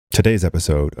Today's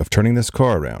episode of Turning This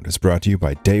Car Around is brought to you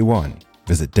by Day One.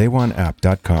 Visit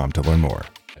dayoneapp.com to learn more.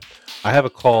 I have a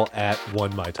call at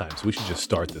 1 my time, so we should just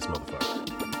start this motherfucker.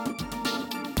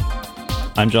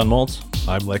 I'm John Moltz.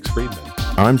 I'm Lex Friedman.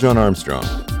 I'm John Armstrong.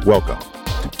 Welcome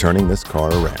to Turning This Car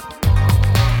Around.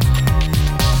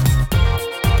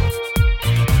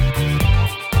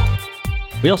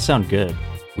 We all sound good.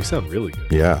 We sound really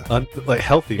good. Yeah. Like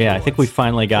healthy. Yeah, I for think we've once.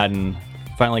 finally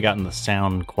gotten the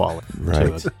sound quality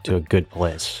Right. to a good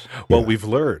place. Well, Yeah. we've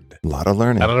learned. A lot of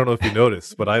learning. I don't know if you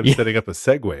noticed, but I'm Yeah. setting up a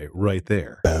segue right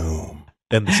there. Boom.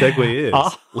 And the segue is,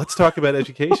 Ah. let's talk about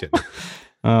education.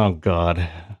 Oh God.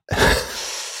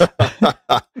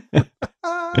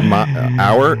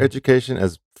 Our education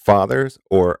as fathers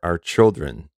or our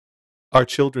children? Our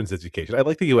children's education. I'd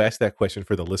like that you ask that question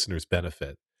for the listener's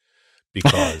benefit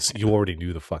because you already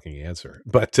knew the fucking answer.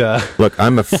 But Look,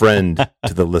 I'm a friend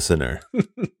to the listener.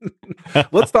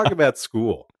 let's talk about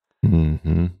school.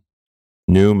 Mm-hmm.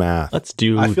 New math. Let's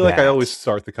do. I feel like I that. always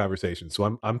start the conversation,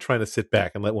 so I'm trying to sit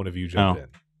back and let one of you jump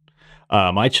Oh.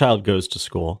 in. My child goes to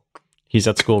school. He's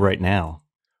at school right now.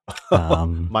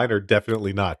 Mine are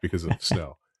definitely not because of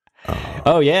snow.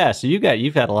 Oh yeah, so you've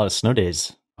had a lot of snow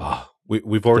days.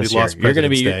 We've already this year. lost You're gonna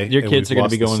President's be Day, your and kids we've are going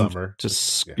to be lost the going summer.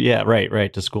 to Yeah.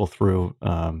 right to school through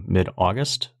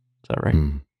mid-August. Is that right?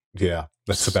 Mm. Yeah,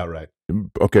 that's about right.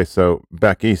 Okay, so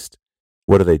back east,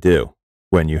 what do they do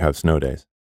when you have snow days?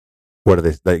 What are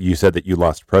they? That you said that you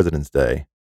lost President's Day.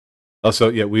 Oh, so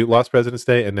yeah, we lost President's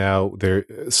Day, and now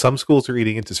some schools are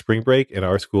eating into spring break, and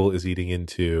our school is eating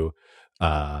into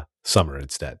summer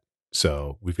instead.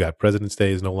 So we've got President's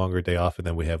Day is no longer a day off, and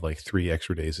then we have like 3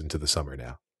 extra days into the summer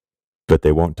now. But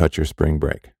they won't touch your spring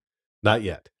break. Not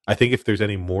yet. I think if there's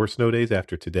any more snow days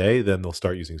after today, then they'll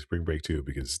start using spring break too,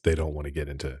 because they don't want to get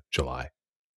into July.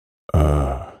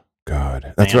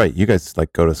 God. That's Man. right. You guys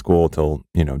like go to school till,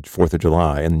 4th of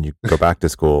July and then you go back to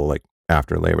school like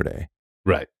after Labor Day,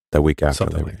 Right. the week after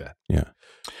Something Labor like Day. that.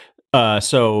 Yeah.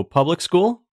 So public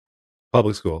school.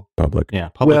 Public school. Public. Yeah,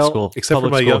 public school. Except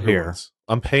public for my school younger here. ones.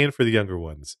 I'm paying for the younger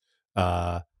ones.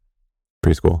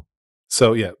 Preschool.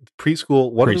 So yeah,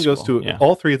 preschool. One of them goes to. Preschool, yeah.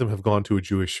 All 3 of them have gone to a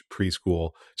Jewish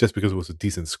preschool just because it was a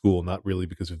decent school, not really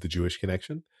because of the Jewish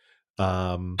connection.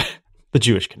 The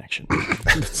Jewish connection.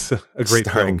 It's a great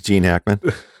Starring Gene Hackman.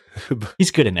 film. He's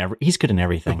good in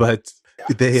everything. But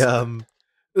they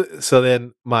So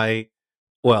then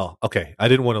okay, I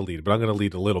didn't want to lead, but I'm going to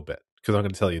lead a little bit because I'm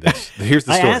going to tell you this. Here's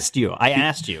the I story.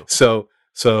 asked you. So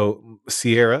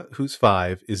Sierra, who's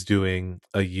 5, is doing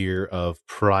a year of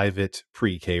private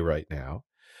pre-K right now,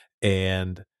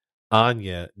 and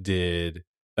Anya did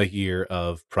a year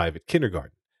of private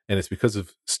kindergarten, and it's because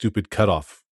of stupid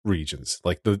cutoff regions.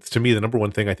 Like to me, the number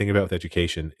one thing I think about with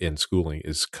education in schooling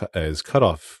is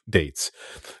cutoff dates.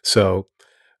 So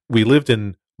we lived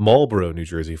in Marlborough, New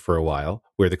Jersey for a while,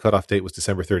 where the cutoff date was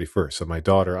December 31st. So my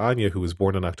daughter, Anya, who was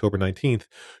born on October 19th,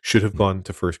 should have gone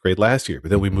to first grade last year. But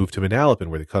then we moved to Manalapan,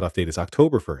 where the cutoff date is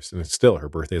October 1st. And it's still, her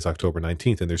birthday is October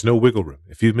 19th. And there's no wiggle room.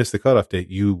 If you miss the cutoff date,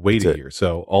 you wait That's a it. year.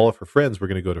 So all of her friends were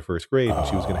going to go to first grade, and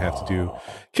she was going to have to do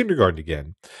kindergarten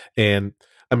again. And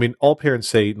I mean, all parents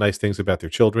say nice things about their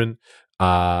children.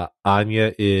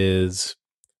 Anya is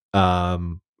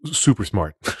super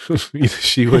smart.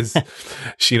 she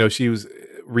was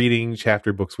reading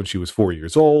chapter books when she was 4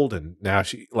 years old, and now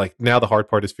the hard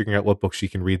part is figuring out what books she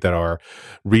can read that are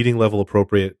reading level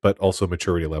appropriate but also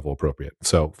maturity level appropriate.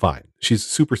 So fine, she's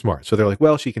super smart. So they're like,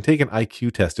 well, she can take an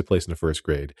IQ test to place in the first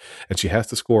grade, and she has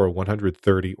to score a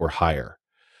 130 or higher.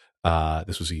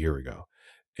 This was a year ago,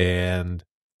 and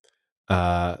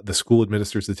the school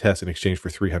administers the test in exchange for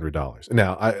 $300.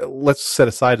 Now, let's set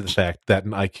aside the fact that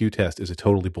an IQ test is a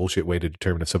totally bullshit way to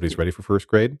determine if somebody's ready for first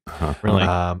grade. Uh-huh. Really?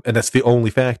 And that's the only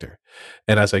factor.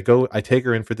 And as I take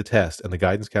her in for the test, and the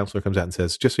guidance counselor comes out and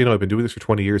says, just so you know, I've been doing this for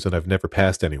 20 years and I've never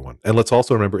passed anyone. And let's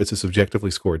also remember, it's a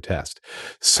subjectively scored test.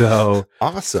 So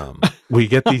Awesome. we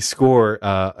get the score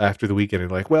after the weekend,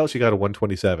 and like, well, she got a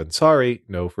 127. Sorry,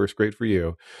 no first grade for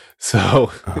you.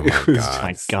 So Oh it my was God.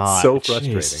 My God, so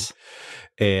frustrating. jeez.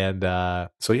 And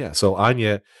so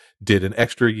Anya did an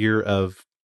extra year of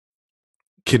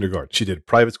kindergarten. She did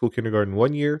private school kindergarten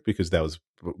 1 year because that was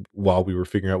while we were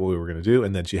figuring out what we were going to do.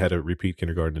 And then she had a repeat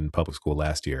kindergarten in public school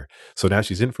last year. So now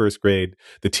she's in first grade.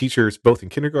 The teachers, both in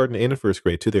kindergarten and in first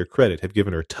grade, to their credit, have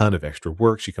given her a ton of extra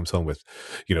work. She comes home with,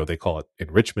 they call it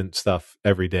enrichment stuff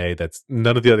every day. That's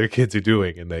none of the other kids are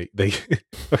doing. And they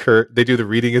do the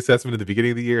reading assessment at the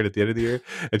beginning of the year and at the end of the year.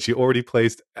 And she already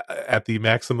placed at the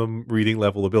maximum reading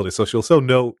level ability. So she'll show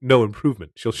no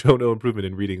improvement. She'll show no improvement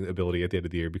in reading ability at the end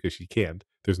of the year because she can't.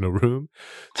 There's no room.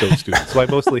 So I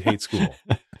mostly hate school.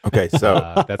 Okay,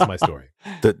 so That's my story.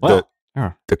 Well,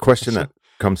 the question that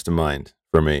comes to mind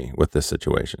for me with this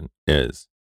situation is,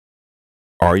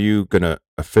 are you going to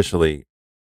officially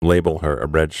label her a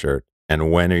red shirt? And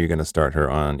when are you going to start her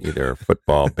on either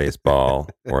football, baseball,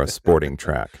 or a sporting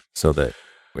track so that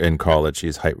in college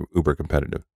she's uber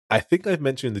competitive? I think I've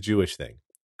mentioned the Jewish thing.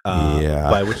 Yeah.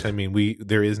 By which I mean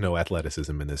there is no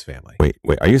athleticism in this family. Wait.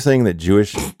 Are you saying that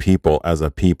Jewish people as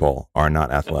a people are not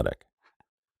athletic?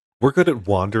 We're good at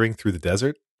wandering through the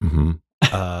desert.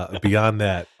 Mm-hmm. Beyond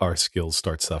that, our skills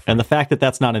start suffering. And the fact that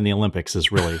that's not in the Olympics is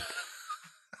really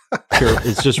pure.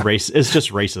 It's just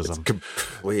racism.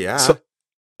 Yeah. So,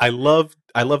 I love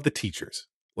the teachers.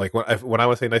 Like when I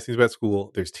want to say nice things about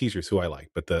school, there's teachers who I like,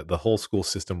 but the whole school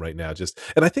system right now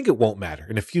and I think it won't matter.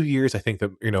 In a few years, I think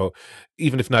that,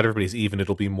 even if not everybody's even,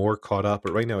 it'll be more caught up.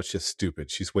 But right now it's just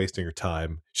stupid. She's wasting her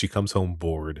time. She comes home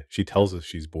bored. She tells us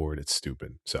she's bored. It's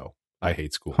stupid. So I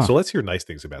hate school. Huh. So let's hear nice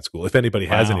things about school. If anybody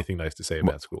has anything nice to say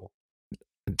about school.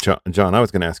 John, I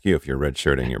was going to ask you if you're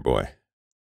redshirting your boy.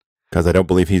 Because I don't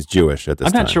believe he's Jewish at this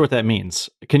time. I'm not sure what that means.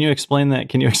 Can you explain that?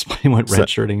 Can you explain what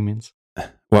redshirting means?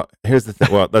 Well, here's the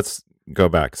thing. Well, let's go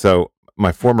back. So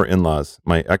my former in-laws,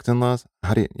 my ex-in-laws,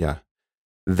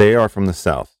 they are from the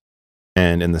South.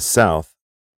 And in the South,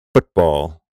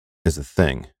 football is a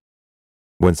thing.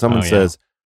 When someone says,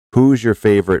 who's your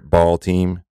favorite ball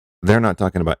team? They're not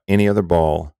talking about any other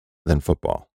ball than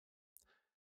football.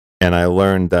 And I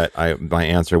learned that my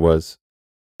answer was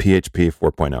PHP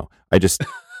 4.0. I just...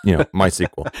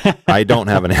 MySQL. I don't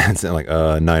have an answer like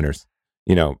Niners.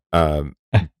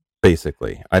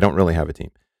 Basically, I don't really have a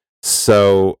team.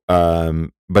 So,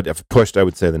 but if pushed, I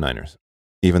would say the Niners,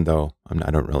 even though I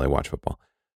don't really watch football.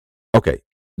 Okay,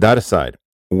 that aside,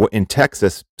 in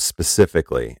Texas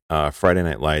specifically, Friday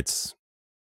Night Lights,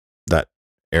 that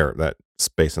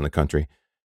space in the country,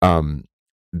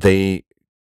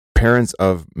 parents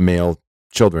of male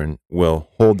children will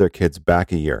hold their kids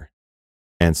back a year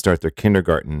and start their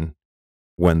kindergarten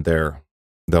when they'll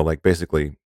like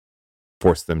basically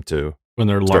force them to when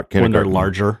they're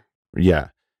larger. Yeah.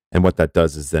 And what that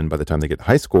does is then by the time they get to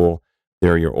high school,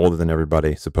 they're a year older than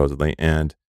everybody, supposedly,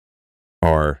 and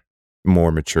are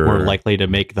more mature. More likely to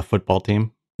make the football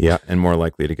team. Yeah. And more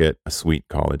likely to get a sweet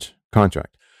college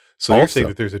contract. So you're saying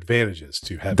that there's advantages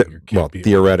to having your kid be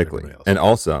theoretically. And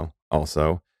also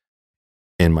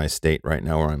in my state right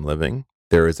now where I'm living,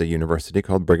 there is a university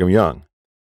called Brigham Young.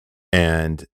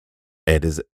 And it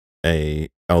is a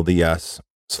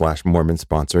LDS/Mormon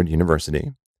sponsored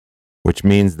university, which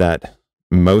means that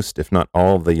most, if not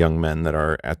all, of the young men that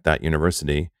are at that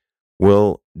university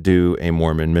will do a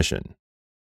Mormon mission.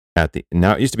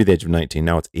 Now it used to be the age of 19,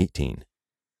 now it's 18.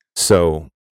 So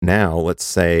now let's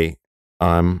say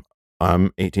I'm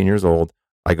 18 years old,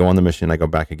 I go on the mission, I go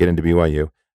back, I get into BYU.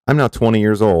 I'm now 20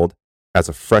 years old as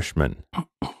a freshman.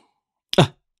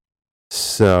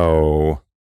 So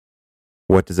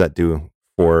what does that do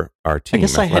for our team? I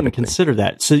guess I hadn't considered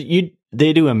that. So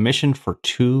they do a mission for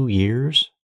 2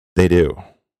 years? They do.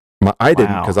 I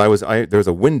didn't, because there was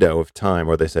a window of time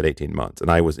where they said 18 months, and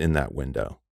I was in that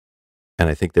window. And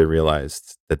I think they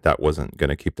realized that wasn't going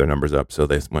to keep their numbers up, so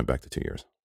they went back to 2 years.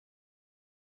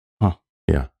 Huh.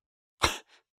 Yeah.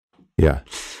 Yeah.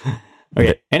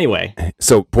 Okay. Anyway.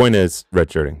 So point is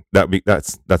redshirting.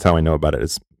 That's how I know about it.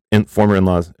 It's former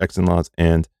in-laws, ex-in-laws,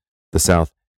 and the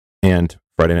South, and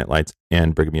Friday Night Lights,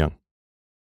 and Brigham Young.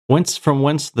 Whence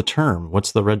the term?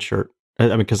 What's the red shirt? I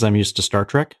mean, because I'm used to Star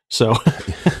Trek, so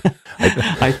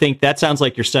I think that sounds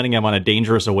like you're sending him on a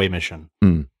dangerous away mission.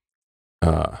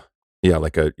 Yeah,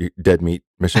 like a dead meat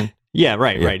mission. Yeah,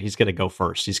 right. He's going to go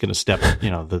first. He's going to step.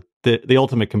 The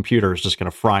ultimate computer is just going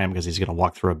to fry him because he's going to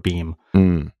walk through a beam.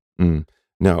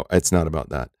 No, it's not about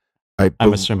that.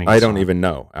 I'm assuming. I don't even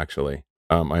know, actually.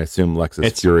 I assume Lex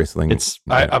is furiously.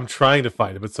 I'm trying to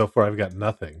find it, but so far I've got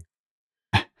nothing.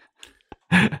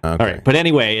 Okay. All right, but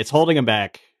anyway, it's holding him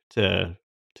back to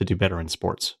do better in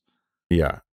sports.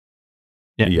 Yeah.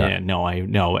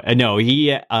 No.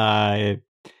 He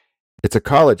it's a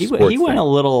college sports. He went a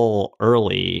little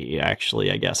early, actually,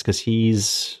 I guess, because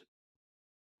he's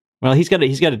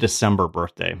got a December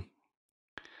birthday.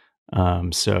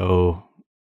 So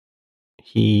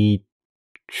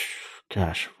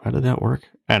gosh, how did that work?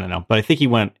 I don't know, but I think he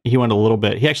went a little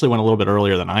bit. He actually went a little bit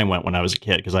earlier than I went when I was a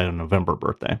kid because I had a November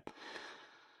birthday.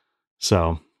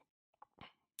 So,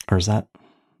 or is that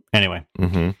anyway?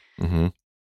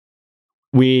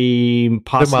 We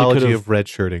possibly etymology of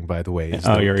redshirting, by the way, is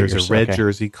there's a red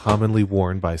jersey commonly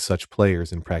worn by such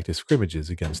players in practice scrimmages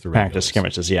against the regulars. Practice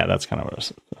scrimmages, yeah, that's kind of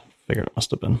what I figured it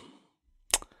must have been.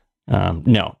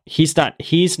 No, he's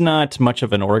not much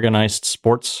of an organized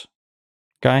sports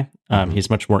guy. Mhm. He's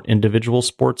much more individual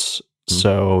sports, Mhm.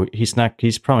 so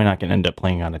he's probably not going to end up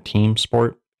playing on a team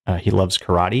sport. He loves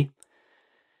karate,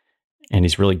 and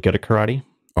he's really good at karate.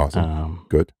 Awesome.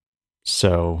 Good.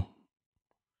 So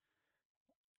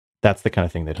that's the kind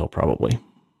of thing that he'll probably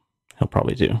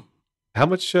do. How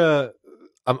much?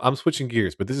 I'm switching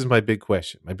gears, but this is my big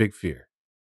question, my big fear.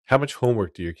 How much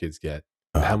homework do your kids get?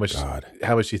 Oh, how much? God.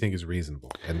 How much do you think is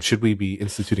reasonable? And should we be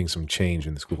instituting some change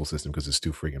in the school system because it's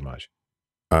too freaking much?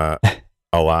 A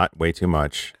lot, way too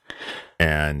much.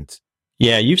 And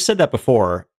Yeah, you've said that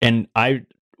before, and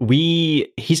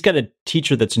he's got a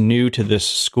teacher that's new to this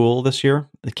school this year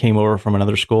that came over from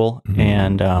another school, Mhm.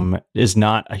 and is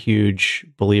not a huge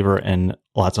believer in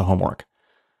lots of homework,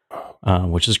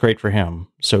 which is great for him.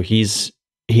 So he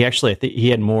actually, I think he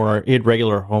had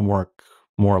regular homework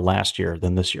more last year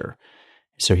than this year.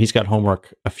 So he's got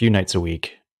homework a few nights a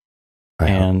week,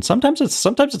 and sometimes it's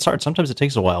hard. Sometimes it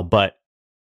takes a while, but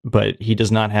he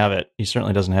does not have it. He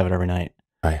certainly doesn't have it every night.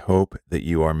 I hope that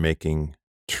you are making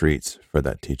treats for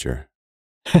that teacher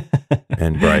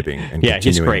and bribing and yeah,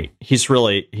 he's continuing. great. He's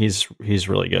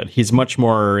really good. He's much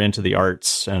more into the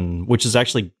arts, and which is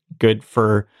actually good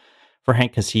for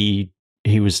Hank, because he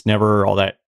was never all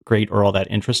that great or all that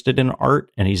interested in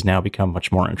art, and he's now become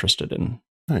much more interested in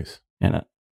Nice. in it.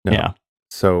 No. Yeah.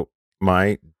 So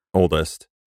my youngest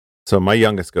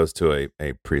goes to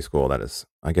a preschool that is,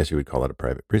 I guess you would call it a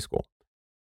private preschool.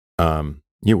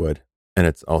 You would. And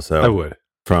it's also I would.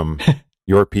 from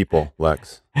your people,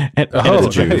 Lex. And Oh,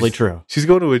 it's perfectly nice. true. She's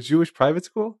going to a Jewish private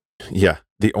school? Yeah,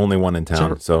 the only one in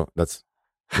town. So that's,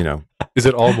 Is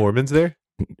it all Mormons there?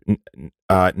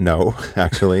 No,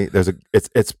 actually,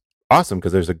 it's awesome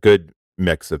because there's a good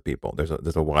mix of people. There's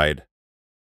a wide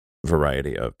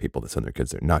variety of people that send their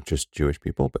kids there, not just Jewish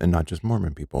people, and not just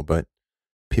Mormon people, but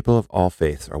people of all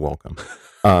faiths are welcome.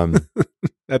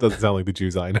 That doesn't sound like the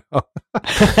Jews I know.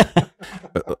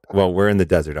 Well, we're in the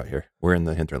desert out here. We're in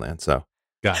the hinterland, so.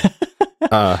 Got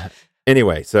it.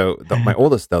 Anyway, so my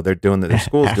oldest though, they're doing their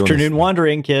school's doing Afternoon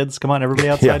wandering, kids. Come on, everybody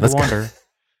outside to let's go. wander.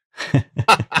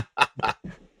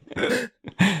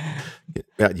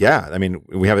 Yeah, I mean,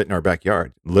 we have it in our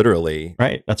backyard, literally.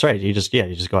 Right, that's right. You just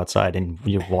go outside and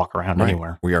you walk around Right.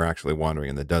 anywhere. We are actually wandering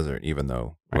in the desert, even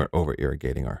though we're over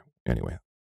irrigating our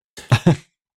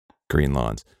green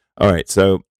lawns. All right,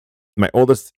 so my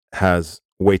oldest has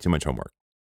way too much homework,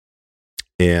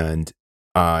 and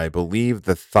I believe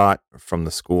the thought from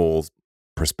the school's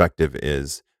perspective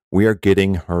is we are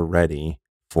getting her ready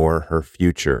for her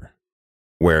future,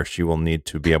 where she will need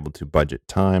to be able to budget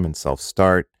time and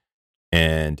self-start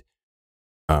and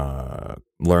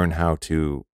learn how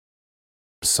to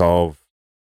solve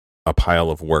a pile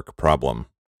of work problem.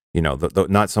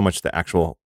 Not so much the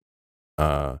actual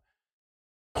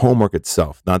homework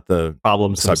itself, not the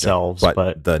Problems subject, themselves,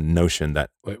 but the notion that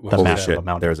Wait, the what's holy massive shit,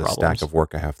 amount of there's a problems. stack of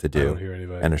work I have to I don't do hear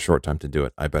anybody. and a short time to do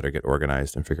it. I better get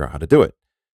organized and figure out how to do it.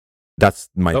 That's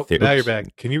my Oh, theory. now you're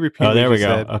back. Can you repeat? Oh, what there you we go.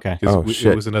 said? Okay. 'Cause Oh,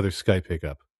 shit. It was another Skype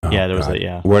hiccup Yeah, there was God. a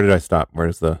yeah. Where did I stop?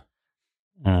 Where's the?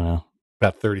 I don't know.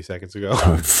 about 30 seconds ago.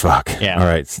 Oh, fuck. Yeah. All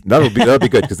right. That'll be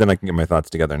good because then I can get my thoughts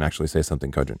together and actually say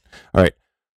something cogent. All right.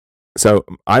 So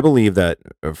I believe that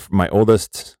my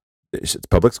oldest, it's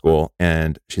public school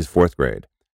and she's fourth grade.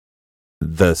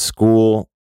 The school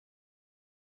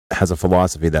has a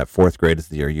philosophy that fourth grade is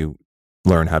the year you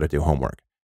learn how to do homework.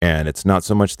 And it's not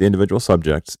so much the individual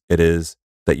subjects, it is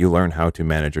that you learn how to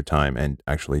manage your time and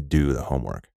actually do the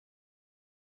homework.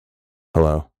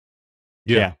 Hello?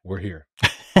 Yeah. We're here.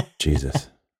 Jesus.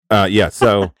 Yeah.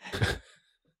 So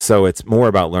it's more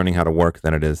about learning how to work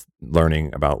than it is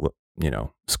learning about,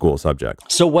 school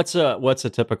subjects. So what's a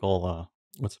typical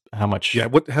how much? Yeah.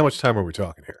 How much time are we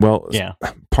talking here? Well, Yeah.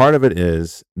 part of it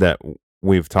is that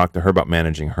we've talked to her about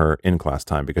managing her in-class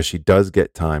time because she does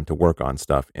get time to work on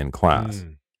stuff in class.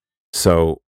 Mm.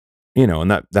 So, and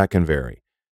that can vary.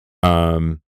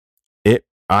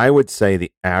 I would say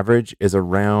the average is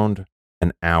around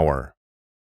an hour.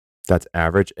 That's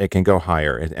average. It can go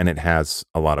higher, and it has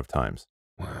a lot of times.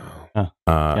 Wow.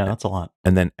 Yeah, that's a lot.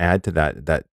 And then add to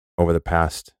that over the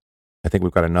past, I think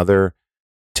we've got another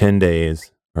 10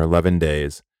 days or 11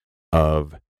 days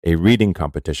of a reading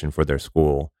competition for their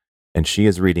school, and she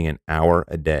is reading an hour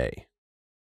a day.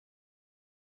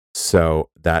 So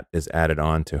that is added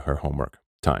on to her homework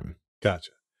time.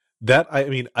 Gotcha. That, I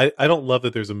mean, I don't love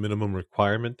that there's a minimum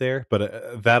requirement there,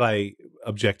 but that I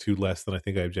object to less than I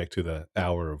think I object to the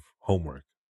hour of homework.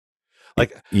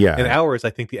 Like, Yeah. an hour is,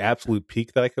 I think, the absolute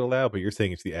peak that I could allow, but you're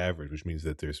saying it's the average, which means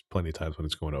that there's plenty of times when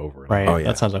it's going over. Right. Oh, yeah.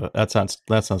 That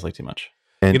sounds like too much.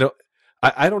 And- You know,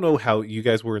 I don't know how you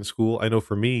guys were in school. I know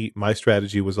for me, my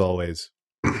strategy was always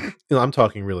I'm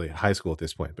talking really high school at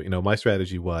this point, but my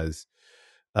strategy was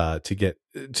to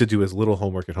do as little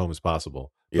homework at home as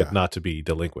possible, but Yeah. not to be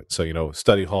delinquent. So,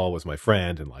 study hall was my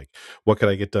friend, and like, what could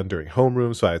I get done during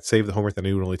homeroom? So I'd save the homework that I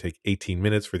knew would only take 18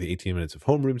 minutes for the 18 minutes of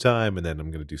homeroom time, and then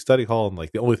I'm going to do study hall. And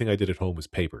like, the only thing I did at home was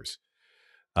papers.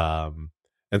 And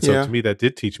so to Yeah. me, that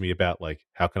did teach me about like,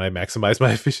 how can I maximize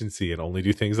my efficiency and only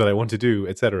do things that I want to do,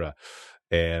 etc.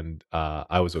 And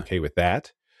I was okay with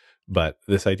that. But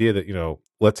this idea that,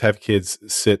 let's have kids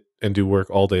sit and do work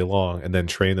all day long and then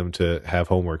train them to have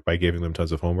homework by giving them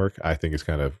tons of homework, I think is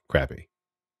kind of crappy.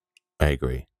 I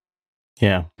agree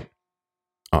Yeah.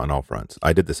 on all fronts.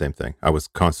 I did the same thing. I was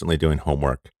constantly doing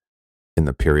homework in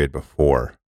the period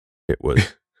before it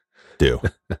was due.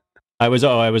 I was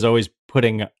always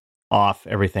putting off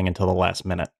everything until the last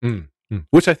minute.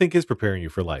 Which I think is preparing you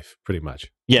for life, pretty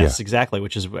much. Yes, exactly.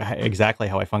 Which is exactly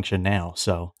how I function now.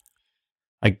 So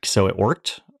it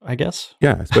worked, I guess.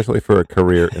 Yeah, especially for a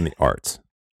career in the arts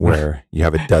where you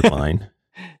have a deadline.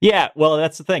 Yeah, well,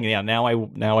 that's the thing. Yeah, now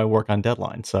I work on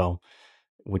deadline, so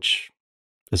which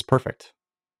is perfect.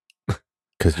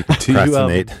 Because you can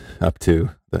procrastinate up to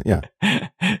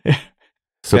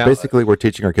So now, basically, we're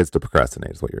teaching our kids to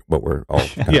procrastinate. Is what we're all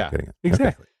kind of getting at.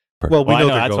 Exactly. Okay. Well, I know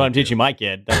that's what I'm teaching my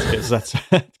kid. That's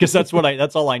because that's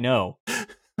all I know.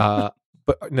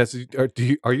 But Nessa,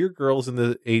 are your girls in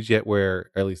the age yet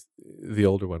where, or at least the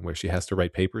older one, where she has to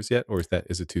write papers yet, or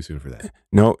is it too soon for that?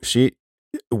 No,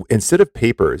 instead of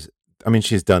papers, I mean,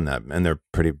 she's done that, and they're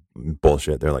pretty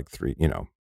bullshit. They're like 3, 10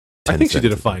 I think she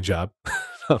did a sentences. fine job.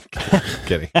 I'm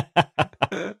kidding.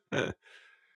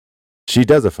 She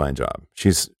does a fine job.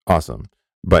 She's awesome.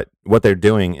 But what they're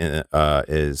doing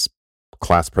is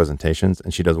class presentations,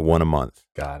 and she does one a month.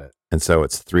 Got it. And so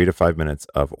it's 3 to 5 minutes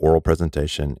of oral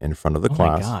presentation in front of the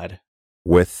class. My God.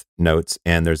 With notes,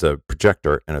 and there's a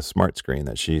projector and a smart screen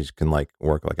that she can like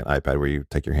work like an iPad where you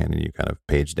take your hand and you kind of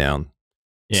page down.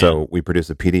 Yeah. So we produce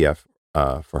a PDF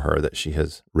for her that she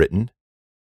has written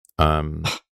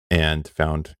and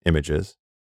found images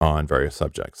on various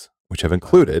subjects, which have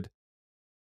included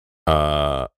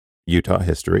Utah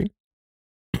history,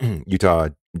 Utah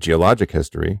geologic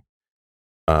history.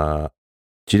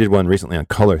 She did one recently on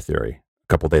color theory a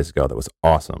couple days ago that was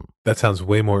awesome. That sounds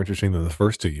way more interesting than the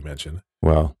first two you mentioned.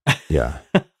 Well, yeah.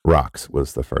 Rocks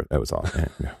was the first. That was awful.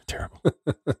 Yeah, terrible.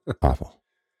 Awful.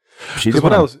 Here's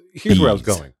where I was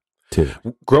going. Too.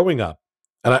 Growing up,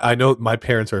 and I know my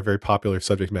parents are a very popular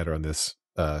subject matter on this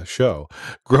show.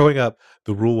 Growing up,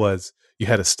 the rule was you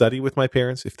had to study with my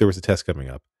parents if there was a test coming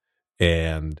up,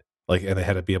 and they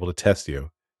had to be able to test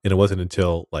you. And it wasn't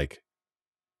until like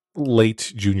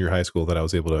late junior high school that I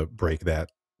was able to break that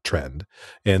trend,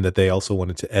 and that they also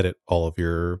wanted to edit all of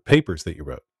your papers that you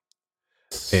wrote.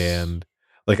 And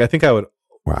like, I think I would,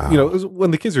 wow.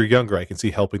 when the kids are younger, I can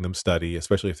see helping them study,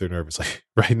 especially if they're nervous. Like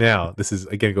right now, this is,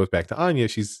 again, goes back to Anya.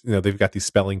 She's, they've got these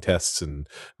spelling tests and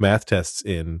math tests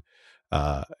in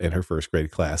her first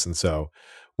grade class. And so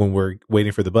when we're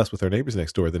waiting for the bus with our neighbors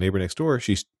next door, the neighbor next door,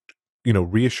 she's,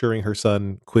 reassuring her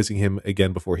son, quizzing him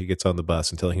again before he gets on the bus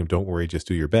and telling him, don't worry, just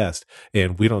do your best.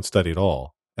 And we don't study at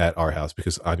all at our house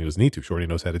because Anya doesn't need to. She already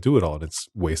knows how to do it all, and it's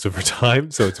waste of her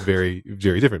time. So it's very,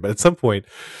 very different. But at some point,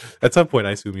 I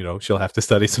assume, she'll have to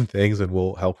study some things and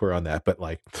we'll help her on that. But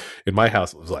like in my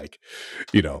house, it was like,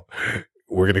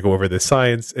 we're going to go over this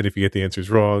science, and if you get the answers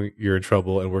wrong, you're in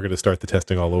trouble, and we're going to start the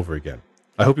testing all over again.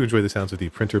 I hope you enjoy the sounds of the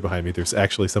printer behind me. There's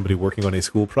actually somebody working on a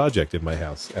school project in my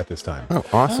house at this time. Oh,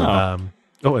 awesome.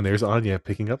 And there's Anya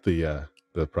picking up the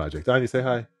project. Anya, say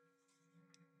hi.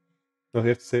 No, you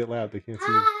have to say it loud. They can't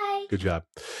see you. Good job.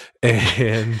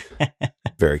 And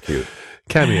very cute.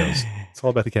 Cameos. It's all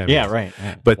about the cameos. Yeah, right.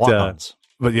 But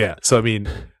yeah. So I mean,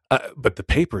 but the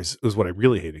papers was what I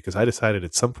really hated, because I decided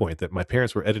at some point that my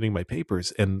parents were editing my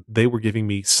papers and they were giving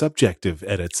me subjective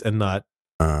edits and not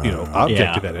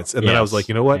objective edits. And then I was like,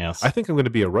 you know what? Yes. I think I'm going to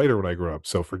be a writer when I grow up.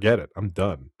 So forget it. I'm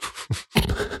done.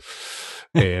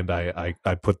 And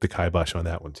I put the kibosh on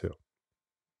that one too.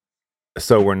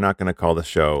 So we're not going to call the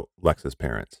show Lex's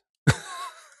Parents.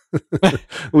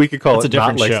 We could call it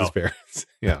not Lex's Parents.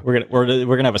 Yeah, we're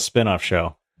gonna have a spin-off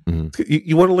show. Mm-hmm.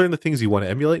 You want to learn the things you want to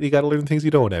emulate, and you got to learn the things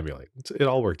you don't want to emulate. It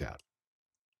all worked out.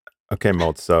 Okay,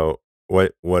 Molt. So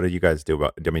what do you guys do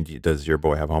about? I mean, does your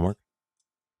boy have homework?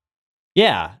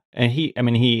 Yeah, and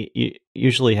he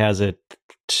usually has it,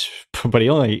 but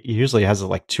he usually has it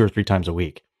like 2 or 3 times a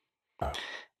week. Oh.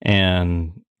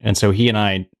 And so he and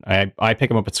I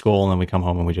pick him up at school, and then we come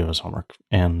home and we do his homework.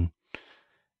 And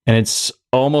it's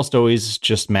almost always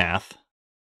just math.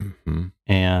 Mm-hmm.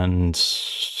 And,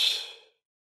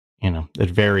 it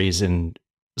varies. And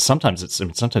sometimes we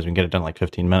can get it done in like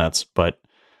 15 minutes, but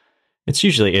It's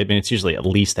usually at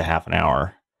least a half an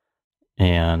hour,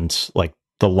 and like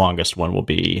the longest one will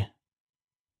be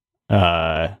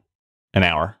an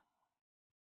hour.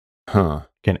 Huh.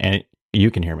 And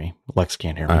you can hear me. Lex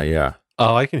can't hear me. Yeah.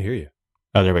 Oh, I can hear you.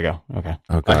 Oh, there we go. Okay.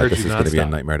 Oh I God, heard this you is going to be a nonstop.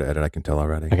 nightmare to edit. I can tell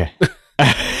already. Okay.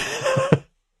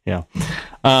 Yeah.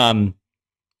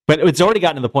 But it's already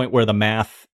gotten to the point where the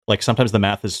math, like sometimes the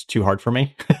math is too hard for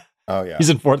me. Oh yeah. He's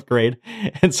in 4th grade,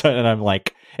 and I'm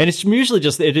like, and it's usually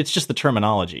just it's just the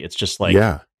terminology. It's just like,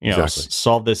 yeah. you know, Exactly.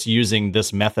 solve this using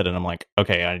this method, and I'm like,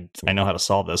 okay, I know how to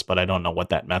solve this, but I don't know what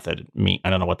that method mean. I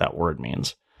don't know what that word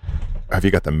means. Have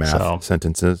you got the math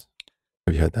sentences?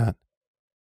 Have you had that?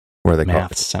 Where they math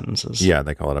call it sentences? Yeah,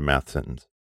 they call it a math sentence.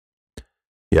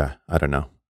 Yeah, I don't know.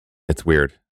 It's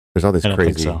weird. There's all these I don't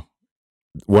crazy. think so.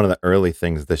 One of the early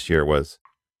things this year was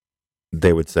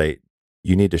they would say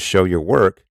you need to show your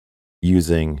work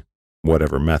using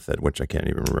whatever method, which I can't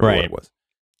even remember what it was.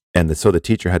 And so the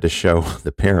teacher had to show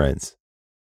the parents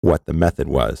what the method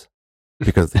was,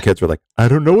 because the kids were like, I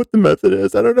don't know what the method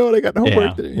is. I don't know what I got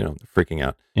homework to do. You know, freaking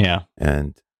out. Yeah.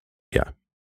 And yeah,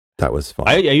 that was fun.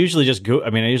 I usually just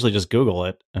Google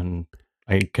it, and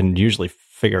I can usually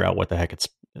figure out what the heck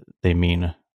they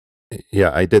mean.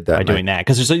 Yeah, I did that by doing that,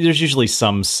 because there's usually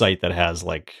some site that has,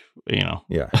 like, you know,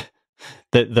 yeah,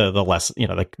 the lesson, you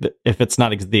know, if it's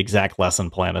not the exact lesson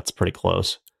plan, it's pretty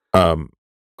close.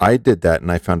 I did that, and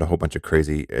I found a whole bunch of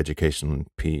crazy education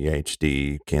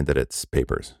PhD candidates'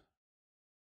 papers,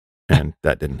 and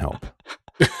that didn't help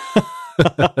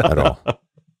at all.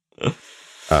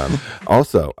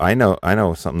 Also, I know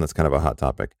something that's kind of a hot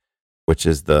topic, which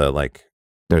is there's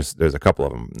a couple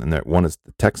of them, and one is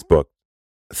the textbook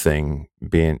thing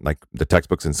being, like, the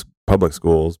textbooks in public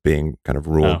schools being kind of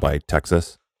ruled by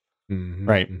Texas,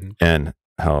 right? And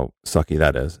how sucky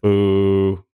that is.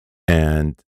 Ooh.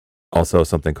 And also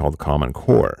something called Common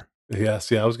Core.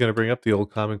 Yes, yeah, I was going to bring up the old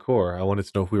Common Core. I wanted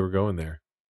to know if we were going there.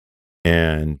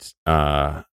 And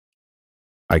I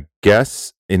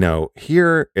guess, you know,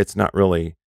 here it's not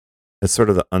really, it's sort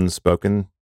of the unspoken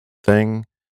thing,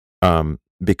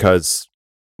 because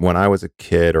when I was a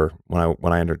kid, or when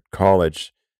I entered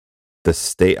college, the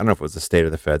state, I don't know if it was the state or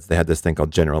the feds, they had this thing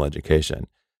called general education,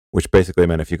 which basically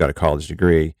meant if you got a college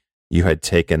degree, you had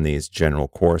taken these general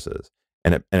courses,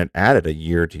 and it added a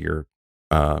year to your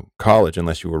college,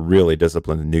 unless you were really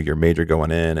disciplined and knew your major going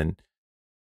in and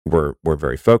were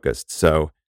very focused.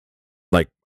 So, like,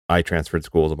 I transferred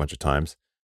schools a bunch of times,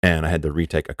 and I had to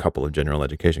retake a couple of general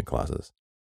education classes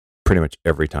pretty much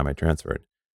every time I transferred,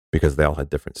 because they all had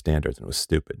different standards, and it was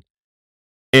stupid.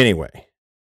 Anyway,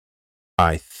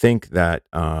 I think that,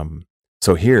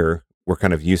 so here we're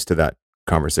kind of used to that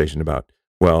conversation about,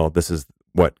 well, this is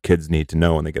what kids need to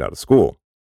know when they get out of school.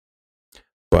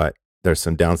 But there's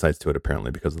some downsides to it,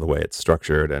 apparently, because of the way it's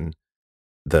structured, and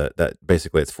that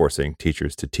basically it's forcing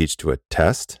teachers to teach to a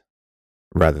test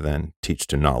rather than teach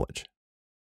to knowledge.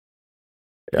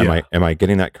 Am I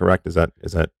getting that correct? Is that?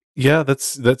 Yeah,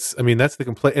 that's I mean, that's the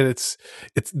complaint, and it's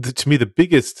to me the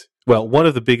biggest, well, one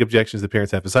of the big objections the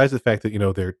parents have, besides the fact that, you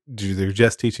know, they're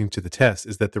just teaching to the test,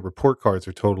 is that the report cards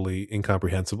are totally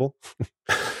incomprehensible.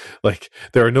 Like,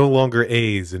 there are no longer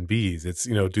A's and B's. It's,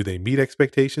 you know, do they meet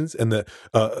expectations? And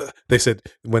they said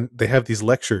when they have these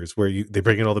lectures where they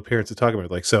bring in all the parents to talk about it,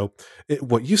 like, so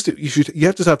what used to, you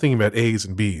have to stop thinking about A's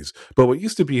and B's, but what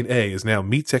used to be an A is now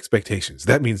meets expectations.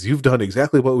 That means you've done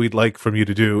exactly what we'd like from you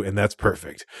to do, and that's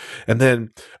perfect. And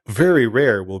then very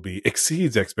rare will be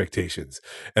exceeds expectations,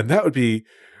 and that would be,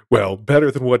 well,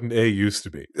 better than what an A used to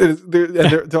be.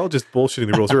 They're all just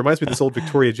bullshitting the rules. It reminds me of this old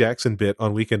Victoria Jackson bit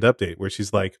on Weekend Update, where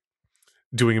she's like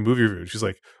doing a movie review. She's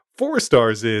like, 4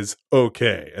 stars is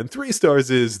okay, and 3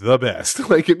 stars is the best.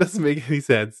 Like, it doesn't make any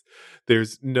sense.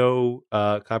 There's no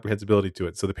comprehensibility to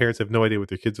it. So the parents have no idea what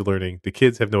their kids are learning. The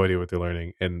kids have no idea what they're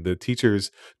learning, and the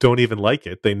teachers don't even like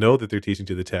it. They know that they're teaching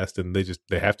to the test, and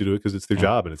they have to do it because it's their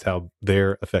job, and it's how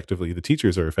the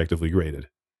teachers are effectively graded.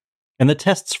 And the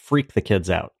tests freak the kids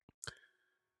out.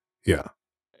 Yeah.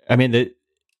 I mean,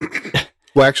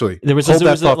 well, actually, there was like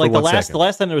the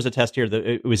last time there was a test here, that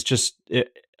it was just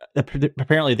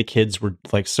apparently the kids were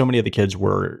like, so many of the kids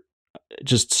were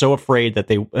just so afraid that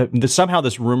they somehow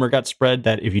this rumor got spread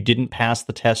that if you didn't pass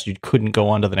the test, you couldn't go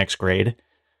on to the next grade.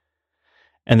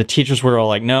 And the teachers were all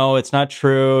like, no, it's not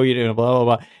true, you know, blah,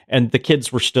 blah, blah. And the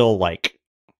kids were still, like,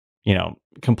 you know,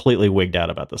 completely wigged out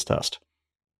about this test.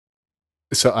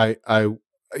 So I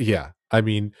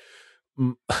mean,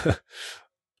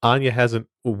 Anya hasn't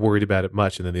worried about it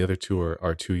much, and then the other two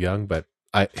are too young. But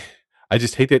I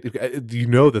just hate that. You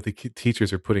know that the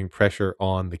teachers are putting pressure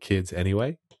on the kids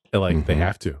anyway, like, they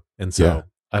have to, and so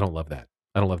I don't love that.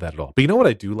 I don't love that at all. But you know what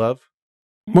I do love?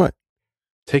 What?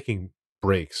 Taking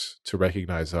breaks to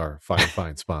recognize our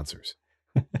fine sponsors.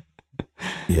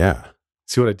 Yeah.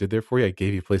 See what I did there for you? I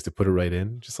gave you a place to put it right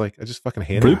in. I just fucking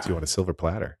handed it to you on a silver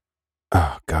platter.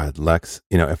 Oh God, Lex.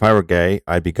 If I were gay,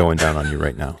 I'd be going down on you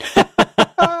right now.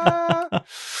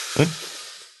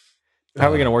 How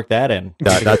are we going to work that in?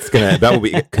 That will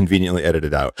be conveniently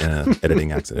edited out in an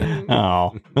editing accident.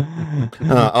 Oh,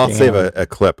 I'll save a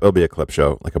clip. It'll be a clip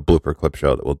show, like a blooper clip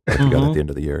show that we'll put together at the end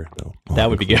of the year. That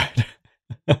would be good.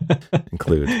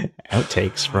 Include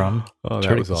outtakes from. Oh,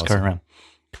 that was awesome.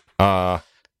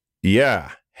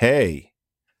 Yeah. Hey,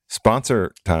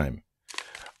 sponsor time.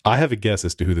 I have a guess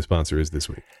as to who the sponsor is this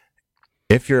week.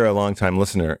 If you're a longtime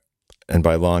listener, and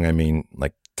by long I mean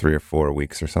like 3 or 4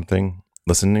 weeks or something,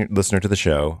 listener to the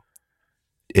show,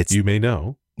 you may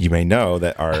know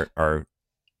that our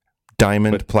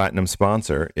diamond platinum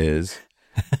sponsor is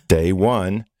Day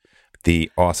One, the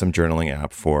awesome journaling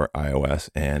app for iOS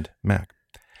and Mac.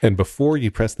 And before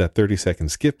you press that 30-second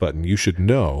skip button, you should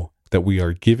know that we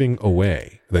are giving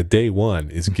away, that Day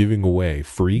One is giving away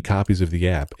free copies of the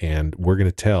app, and we're going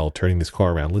to tell Turning This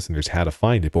Car Around listeners how to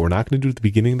find it, but we're not going to do it at the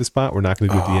beginning of the spot. We're not going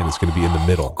to do it at the end. It's going to be in the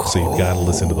middle. Cool. So you've got to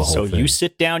listen to the whole thing. So you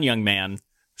sit down, young man.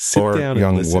 Sit down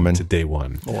and listen woman. to Day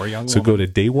One. Or young so woman. go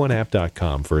to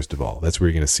dayoneapp.com, first of all. That's where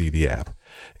you're going to see the app.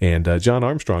 And John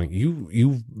Armstrong,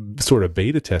 you sort of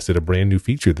beta tested a brand new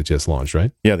feature that just launched,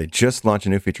 right? Yeah, they just launched a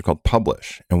new feature called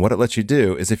Publish. And what it lets you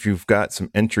do is if you've got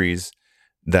some entries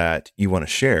that you want to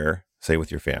share, say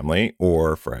with your family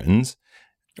or friends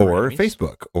or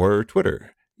Facebook or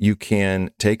Twitter, you can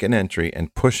take an entry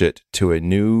and push it to a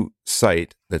new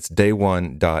site that's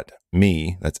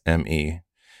dayone.me, that's M-E,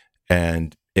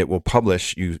 and it will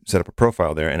publish. You set up a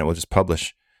profile there and it will just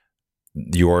publish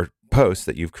your post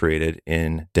that you've created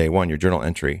in Day One, your journal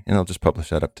entry, and it'll just publish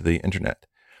that up to the internet.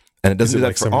 And it doesn't do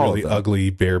that for all really of them.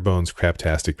 Ugly, bare bones,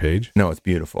 craptastic page? No, it's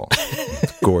beautiful.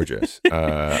 It's gorgeous.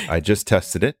 I just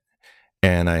tested it,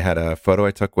 and I had a photo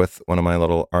I took with one of my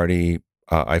little arty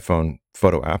iPhone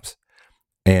photo apps,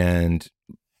 and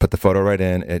put the photo right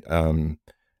in. It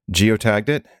geotagged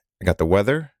it. I got the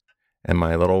weather and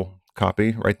my little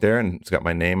copy right there, and it's got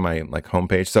my name, my like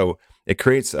homepage. So it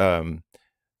creates kind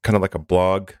of like a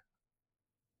blog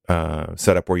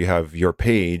setup where you have your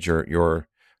page or your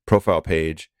profile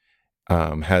page.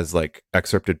 Has like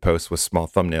excerpted posts with small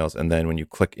thumbnails, and then when you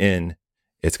click in,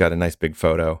 it's got a nice big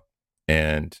photo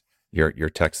and your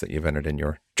text that you've entered in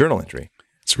your journal entry.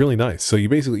 It's really nice. So you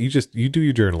basically you do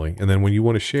your journaling, and then when you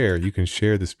want to share, you can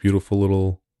share this beautiful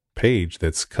little page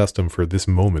that's custom for this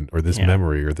moment or this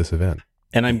memory or this event.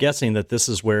 And I'm guessing that this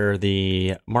is where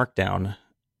the markdown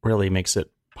really makes it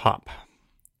pop.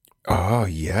 Oh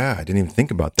yeah, I didn't even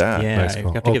think about that. Yeah, nice I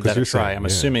have to give that a try. saying, I'm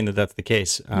assuming that that's the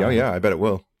case. Yeah, I bet it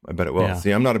will. Yeah.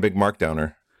 See, I'm not a big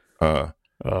markdowner,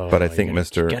 but I think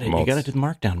Mr. You got to do the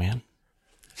markdown, man.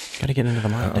 Got to get into the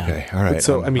markdown. Okay, all right.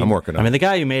 So, I'm working on it. I mean, the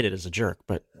guy who made it is a jerk,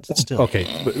 but still. Okay,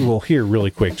 here, really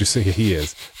quick, just so he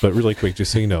is, but really quick,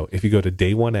 just so you know, if you go to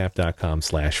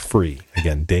dayoneapp.com/free,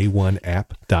 again,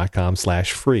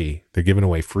 dayoneapp.com/free, they're giving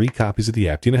away free copies of the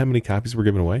app. Do you know how many copies we're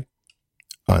giving away?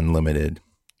 Unlimited.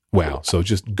 Wow. So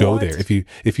just go there. If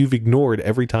you've ignored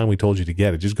every time we told you to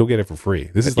get it, just go get it for free.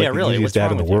 This is like the easiest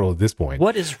ad in the world at this point.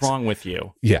 What is wrong with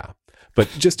you? Yeah. But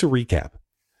just to recap,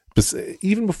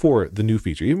 even before the new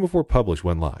feature, even before Publish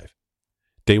went live,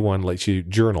 Day One lets you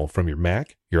journal from your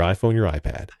Mac, your iPhone, your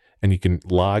iPad, and you can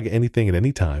log anything at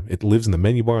any time. It lives in the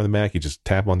menu bar on the Mac. You just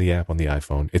tap on the app on the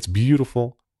iPhone. It's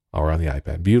beautiful. Or on the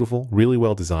iPad. Beautiful, really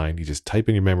well designed. You just type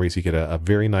in your memories. You get a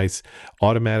very nice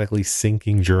automatically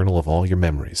syncing journal of all your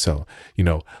memories. So,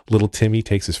 little Timmy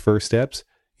takes his first steps.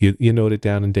 You note it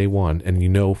down in Day One, and you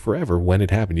know forever when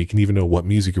it happened. You can even know what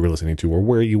music you were listening to or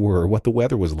where you were or what the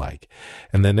weather was like.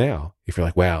 And then now, if you're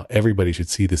like, wow, everybody should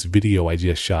see this video I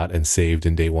just shot and saved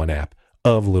in Day One app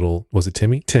of little, was it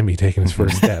Timmy? Timmy taking his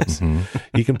first steps.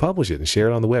 You can publish it and share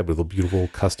it on the web with a beautiful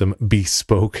custom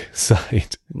bespoke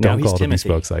site. Don't call it a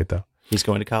bespoke site, though. He's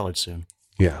going to college soon.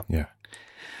 Yeah.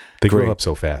 They grow up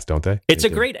so fast, don't they? It's a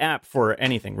great app for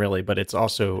anything, really, but it's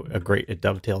also it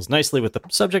dovetails nicely with the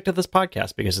subject of this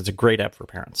podcast because it's a great app for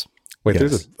parents. Wait,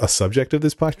 there's a subject of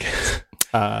this podcast?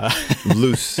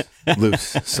 Loose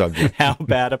subject. How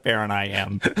bad a parent I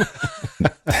am.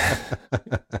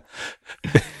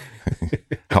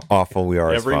 How awful we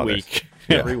are every as fathers. week.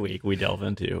 Yeah. Every week we delve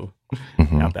into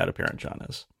how bad a parent John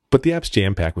is. But the app's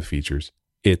jam-packed with features.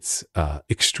 It's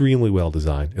extremely well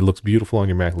designed. It looks beautiful on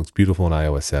your Mac. It looks beautiful on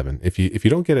iOS 7. If you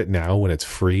don't get it now when it's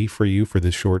free for you for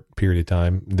this short period of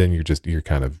time, then you're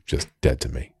kind of just dead to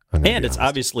me. And it's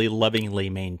obviously lovingly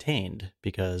maintained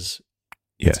because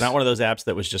Yes. It's not one of those apps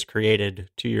that was just created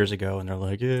 2 years ago, and they're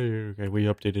like, yeah, okay, we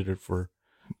updated it for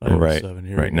iOS Right. 7.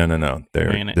 Here Right. you go. No.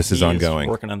 This is He ongoing.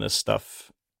 working on this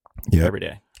stuff Yep. every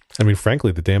day. I mean,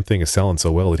 frankly, the damn thing is selling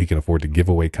so well that he can afford to give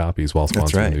away copies while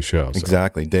That's sponsoring right. new shows. So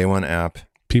Exactly.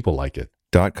 people like it.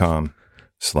 dayoneapp.com/.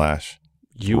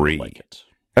 You Free. like it.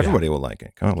 Everybody will like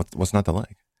it. Come on, what's not to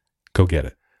like? Go get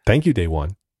it. Thank you, Day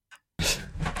One.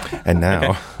 And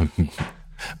now,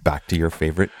 back to your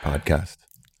favorite podcast.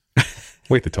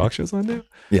 Wait, the talk show's on now?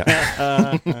 Yeah.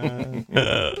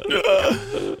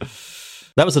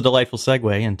 That was a delightful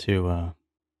segue into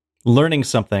learning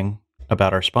something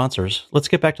about our sponsors. Let's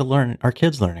get back to our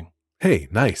kids learning. Hey,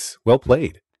 nice. Well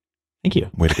played. Thank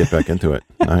you. Way to get back into it.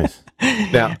 Nice.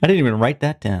 Now- I didn't even write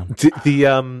that down. But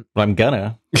I'm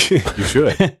gonna you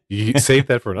should. You save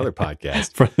that for another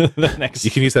podcast. for the next.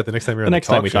 You can use that the next time you're on the next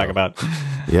talk time we show. talk about.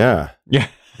 Yeah. Yeah.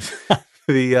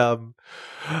 The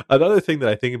another thing that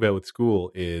I think about with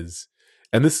school is,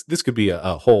 and this could be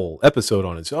a whole episode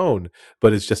on its own,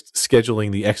 but it's just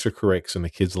scheduling the extracurriculars in the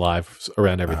kids' lives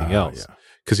around everything else. Yeah.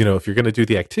 Because, if you're going to do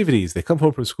the activities, they come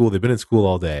home from school, they've been in school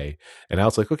all day, and now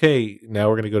it's like, okay, now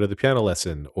we're going to go to the piano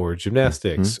lesson or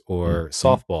gymnastics or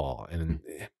softball. And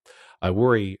I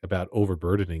worry about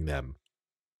overburdening them.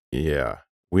 Yeah.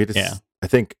 We just, Yeah. I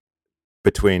think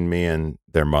between me and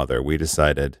their mother, we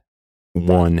decided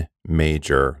one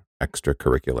major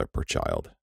extracurricular per child.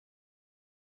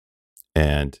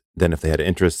 And then if they had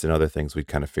interest in other things, we'd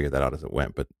kind of figure that out as it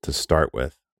went. But to start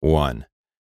with, one.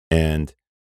 And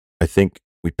I think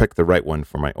we picked the right one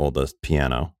for my oldest,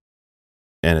 piano.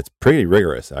 And it's pretty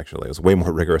rigorous, actually. It was way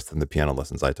more rigorous than the piano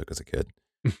lessons I took as a kid.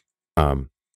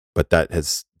 But that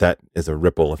is a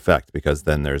ripple effect, because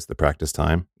then there's the practice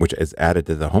time, which is added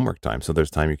to the homework time. So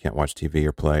there's time you can't watch TV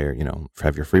or play or,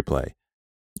 have your free play,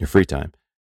 your free time.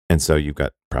 And so you've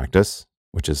got practice,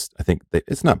 which is, I think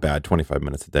it's not bad, 25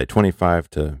 minutes a day, 25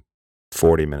 to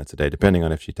 40 minutes a day, depending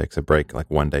on if she takes a break,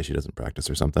 like one day she doesn't practice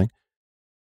or something.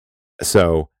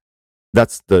 So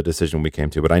that's the decision we came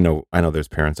to. But I know there's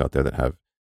parents out there that have,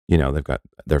 they've got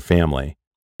their family,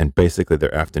 and basically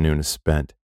their afternoon is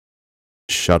spent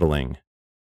shuttling,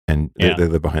 and they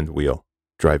live behind the wheel,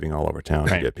 driving all over town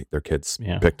to get their kids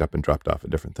picked up and dropped off at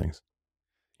different things.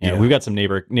 Yeah, we've got some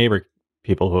neighbor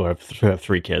people who have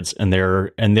 3 kids, and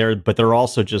they're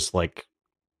also just like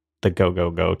the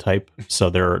go type. So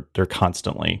they're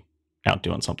constantly out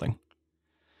doing something.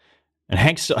 And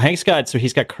Hank's got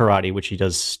karate, which he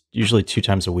does usually 2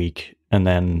 times a week, and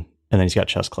then he's got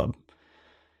chess club,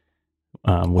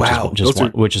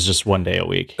 which is just 1 day a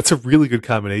week. That's a really good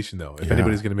combination, though. If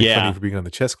anybody's going to make fun of you for being on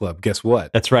the chess club, guess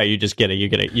what? That's right. You just get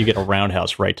a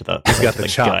roundhouse right to the. He's got the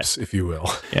chops, gut. if you will.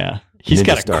 Yeah. He's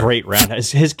got a Ninja great roundhouse.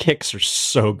 His kicks are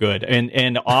so good,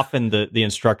 and often the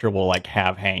instructor will like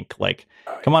have Hank like,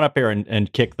 come on up here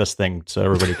and kick this thing so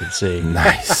everybody can see.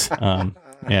 Nice.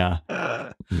 Yeah.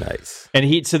 Nice.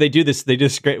 And so they do this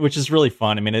great, which is really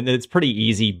fun. I mean, it's pretty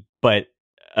easy, but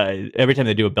every time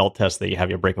they do a belt test, they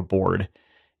have you break a board,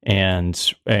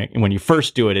 and when you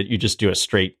first do it, you just do a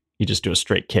straight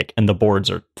kick, and the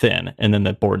boards are thin, and then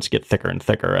the boards get thicker and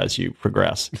thicker as you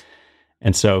progress.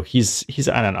 And so he's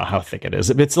I don't know how thick it is.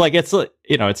 It's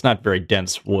not very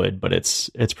dense wood, but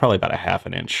it's probably about a half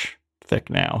an inch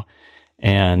thick now.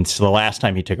 And so the last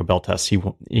time he took a belt test, he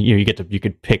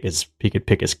could pick his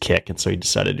kick, and so he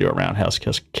decided to do a roundhouse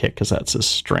kick because that's his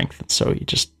strength. And so he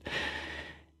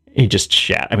just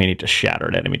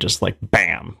shattered it. I mean, just like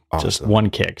bam, awesome. Just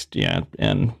one kick. Yeah,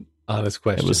 and honest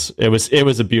question. It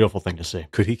was a beautiful thing to see.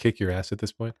 Could he kick your ass at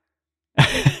this point?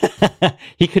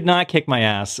 He could not kick my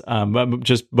ass,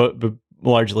 but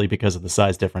largely because of the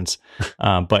size difference.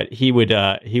 But he would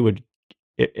every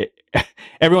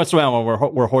once in a while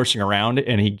when we're horsing around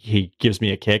and he gives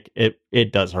me a kick,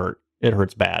 it does hurt. It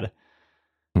hurts bad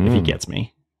if he gets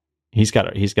me. He's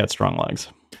got strong legs.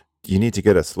 You need to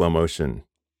get a slow motion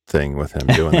thing with him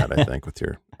doing that. I think with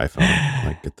your iPhone,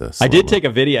 like get the. I did take a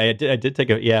video. I did take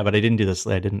but I didn't do this.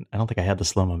 I don't think I had the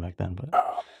slow mo back then. But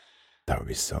that would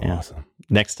be so awesome.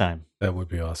 Next time, that would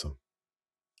be awesome.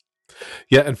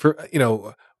 Yeah, and for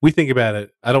we think about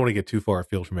it. I don't want to get too far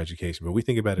afield from education, but we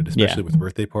think about it especially with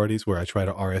birthday parties, where I try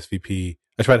to RSVP.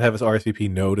 I try to have us RSVP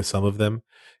no to some of them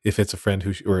if it's a friend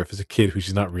or if it's a kid who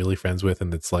she's not really friends with,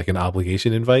 and it's like an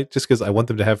obligation invite, just because I want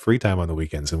them to have free time on the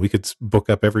weekends, and we could book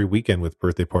up every weekend with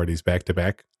birthday parties back to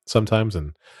back sometimes,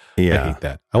 and I hate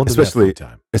that. I want them to have free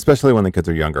time, especially when the kids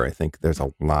are younger. I think there's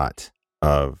a lot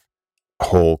of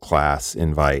whole class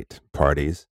invite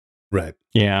parties. Right.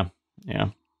 Yeah.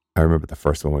 I remember the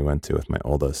first one we went to with my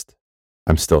oldest.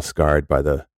 I'm still scarred by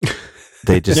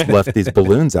they just left these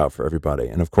balloons out for everybody.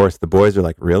 And of course the boys are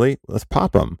like, really? Let's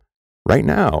pop them. right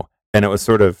now. And it was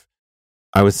sort of,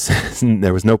 I was,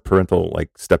 there was no parental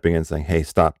like stepping in saying, hey,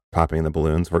 stop popping the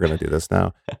balloons. We're going to do this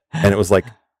now. And it was like,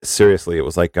 seriously, it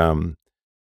was like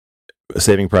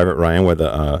Saving Private Ryan where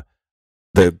the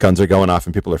guns are going off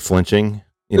and people are flinching.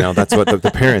 You know, that's what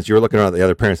the parents, you were looking around at the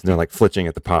other parents and they're like flinching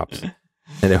at the pops.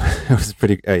 And it was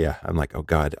pretty, yeah. I'm like, oh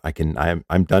God,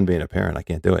 I'm done being a parent. I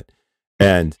can't do it.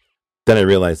 And then I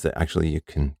realized that actually you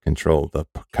can control the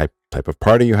type of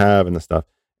party you have and the stuff,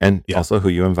 and also who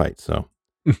you invite. So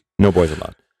no boys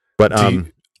allowed. But how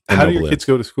do your kids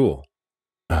go to school?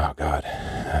 Oh God,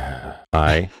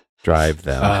 I drive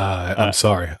them. I'm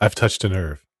sorry, I've touched a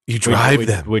nerve. You drive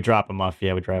them. We drop them off.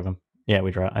 Yeah, we drive them. Yeah,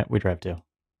 we drive too.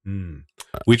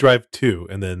 We drive too,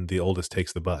 and then the oldest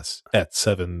takes the bus at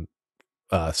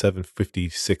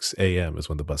 7:56 a.m. is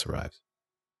when the bus arrives.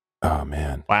 Oh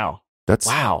man! Wow.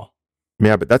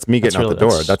 Yeah, but that's me getting out the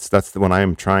door. That's when I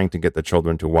am trying to get the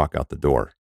children to walk out the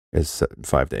door. Is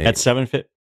 5 to 8 at 7:50.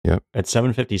 Yep. At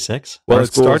 7:56. Well, it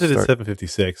started at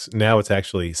 7:56. Now it's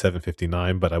actually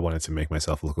 7:59. But I wanted to make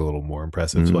myself look a little more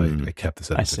impressive, so I kept the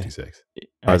 7:56.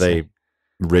 Are they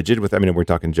rigid with? I mean, we're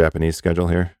talking Japanese schedule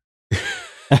here.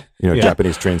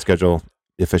 Japanese train schedule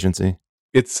efficiency.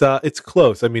 It's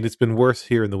close. I mean, it's been worse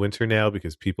here in the winter now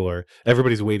because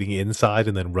everybody's waiting inside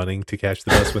and then running to catch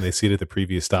the bus when they see it at the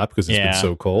previous stop because it's been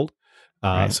so cold.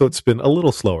 Right. So it's been a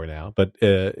little slower now, but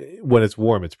when it's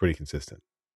warm, it's pretty consistent.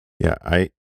 Yeah, I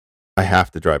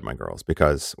have to drive my girls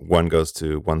because one goes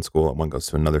to one school and one goes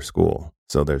to another school.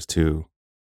 So there's two.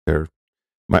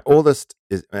 My oldest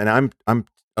is, and I'm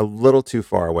a little too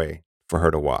far away for her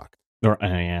to walk.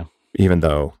 Yeah. Even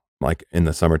though, like in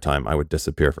the summertime, I would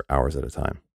disappear for hours at a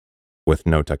time with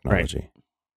no technology.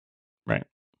 Right.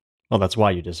 Well, that's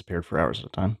why you disappeared for hours at a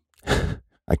time.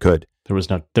 I could. There was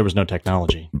no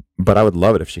technology. But I would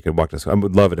love it if she could walk to school. I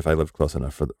would love it if I lived close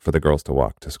enough for the girls to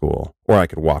walk to school, or I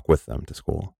could walk with them to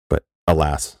school. But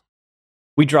alas,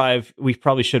 we drive. We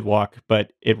probably should walk,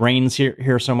 but it rains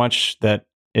here so much that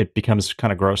it becomes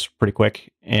kind of gross pretty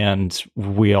quick. And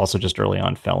we also just early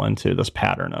on fell into this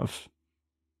pattern of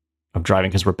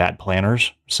driving because we're bad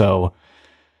planners. So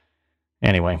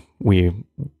anyway, we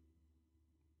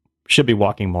should be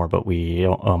walking more, but we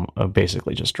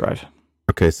basically just drive.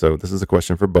 Okay, so this is a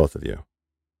question for both of you.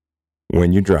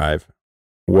 When you drive,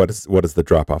 what does the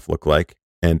drop-off look like?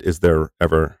 And is there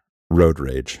ever road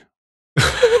rage?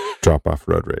 Drop-off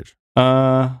road rage.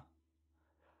 There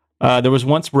was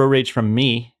once road rage from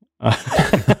me.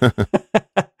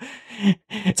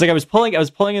 It's like I was pulling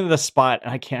into the spot.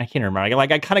 And I can't remember.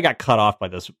 I kind of got cut off by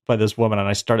this woman, and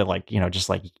I started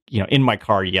in my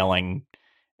car yelling,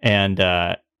 and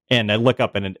I look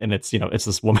up and it's it's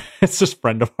this woman, it's this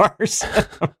friend of ours.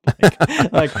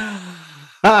 like,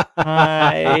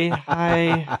 hi,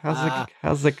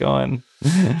 how's it going?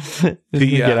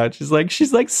 Get out. She's like,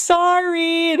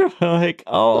 sorry. And I'm like,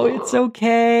 oh, it's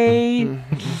okay.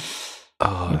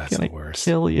 Oh, that's the worst.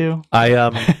 Kill you.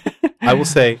 I will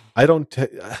say I'm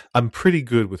pretty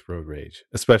good with road rage,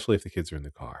 especially if the kids are in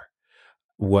the car.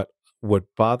 What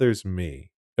bothers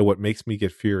me and what makes me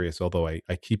get furious, although I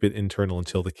keep it internal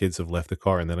until the kids have left the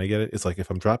car and then I get it, it's like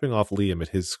if I'm dropping off Liam at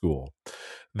his school,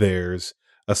 there's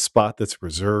a spot that's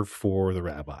reserved for the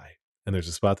rabbi, and there's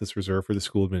a spot that's reserved for the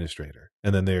school administrator,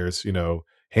 and then there's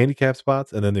handicap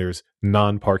spots, and then there's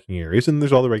non-parking areas, and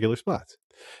there's all the regular spots.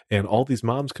 And all these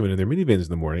moms come in their minivans in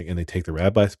the morning and they take the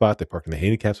rabbi spot, they park in the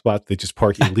handicap spot, they just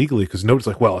park illegally because nobody's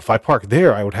like, well, if I park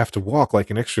there, I would have to walk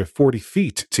like an extra 40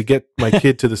 feet to get my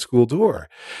kid to the school door.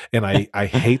 And I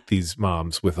hate these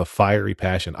moms with a fiery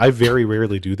passion. I very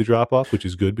rarely do the drop off, which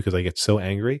is good because I get so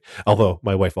angry, although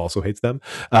my wife also hates them.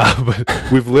 But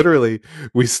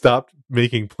we stopped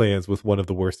making plans with one of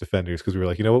the worst offenders because we were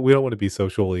like, you know what, we don't want to be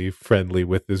socially friendly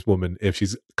with this woman if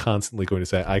she's constantly going to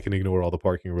say, I can ignore all the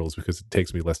parking rules because it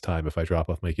takes me less time if I drop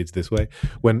off my kids this way,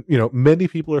 when many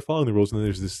people are following the rules, and then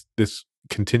there's this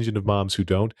contingent of moms who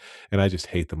don't, and I just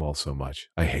hate them all so much.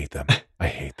 I hate them.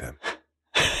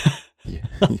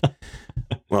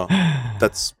 Well,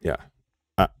 that's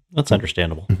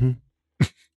understandable. Mm-hmm.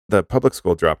 The public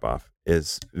school drop off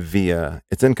is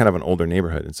it's in kind of an older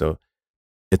neighborhood, and so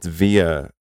it's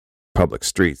via public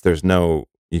streets. You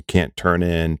can't turn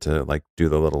in to like do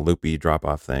the little loopy drop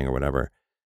off thing or whatever.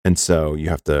 And so you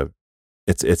have to,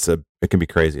 it can be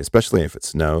crazy, especially if it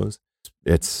snows.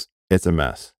 It's a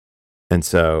mess. And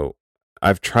so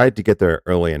I've tried to get there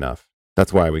early enough.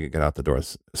 That's why we get out the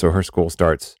doors. So her school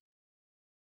starts,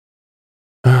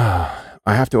 I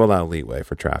have to allow leeway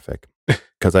for traffic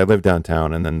because I live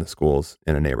downtown and then the school's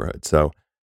in a neighborhood. So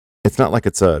it's not like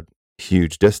it's a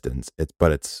huge distance,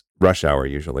 but it's rush hour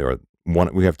usually, or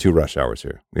we have 2 rush hours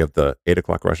here. We have the 8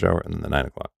 o'clock rush hour and then the 9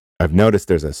 o'clock. I've noticed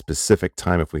there's a specific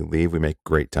time. If we leave, we make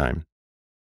great time.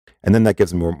 And then that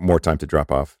gives more time to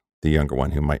drop off the younger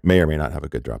one who may or may not have a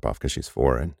good drop off because she's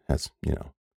 4 and has,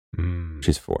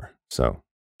 she's 4. So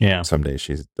Yeah. some days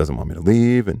she doesn't want me to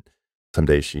leave and some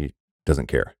days she doesn't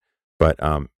care. But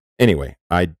anyway,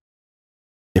 I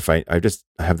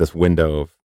have this window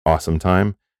of awesome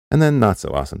time and then not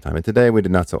so awesome time. And today we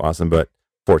did not so awesome, but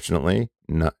fortunately,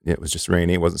 it was just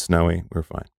rainy. It wasn't snowy. We were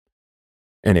fine.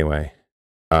 Anyway,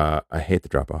 I hate the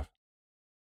drop off.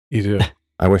 You do.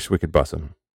 I wish we could bus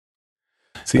them.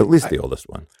 See, at least the oldest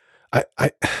one.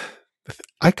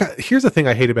 Here's the thing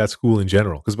I hate about school in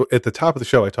general, because at the top of the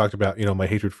show I talked about my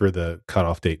hatred for the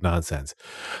cutoff date nonsense,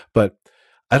 but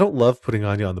I don't love putting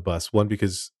Anya on the bus. One,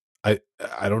 because I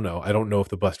don't know if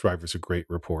the bus driver is a great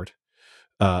report.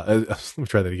 Let me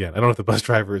try that again. I don't know if the bus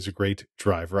driver is a great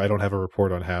driver. I don't have a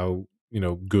report on how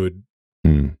good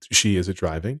she is at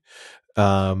driving.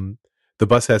 The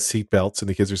bus has seat belts and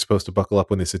the kids are supposed to buckle up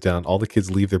when they sit down. All the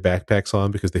kids leave their backpacks on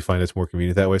because they find it's more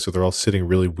convenient that way. So they're all sitting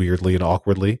really weirdly and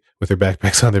awkwardly with their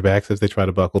backpacks on their backs as they try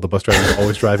to buckle. The bus driver is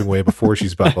always driving away before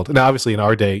she's buckled. Now, obviously in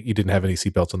our day, you didn't have any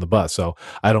seat belts on the bus. So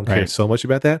I don't care so much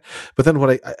about that. But then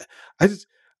what I just,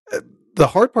 the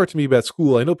hard part to me about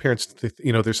school, I know parents,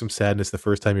 there's some sadness the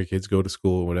first time your kids go to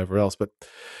school or whatever else, but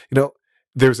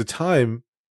there's a time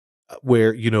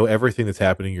where everything that's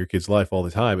happening in your kid's life all the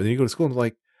time. And then you go to school and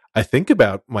like, I think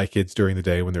about my kids during the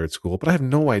day when they're at school, but I have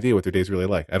no idea what their day's really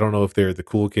like. I don't know if they're the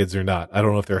cool kids or not. I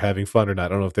don't know if they're having fun or not.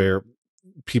 I don't know if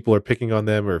people are picking on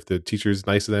them or if the teacher's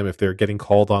nice to them, if they're getting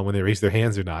called on when they raise their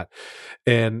hands or not.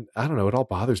 And I don't know, it all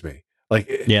bothers me. Like,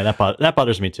 yeah, that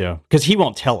bothers me too, because he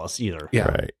won't tell us either. Yeah,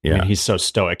 right. Yeah, I mean, he's so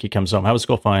stoic. He comes home. How was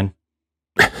school? Fine.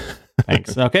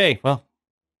 Thanks. Okay. Well,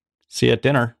 see you at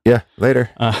dinner. Yeah,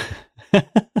 later.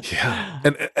 Yeah.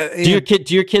 And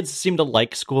do your kids seem to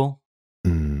like school?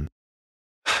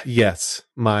 Yes,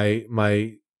 my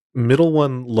middle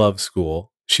one loves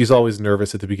school. She's always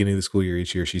nervous at the beginning of the school year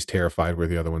each year. She's terrified where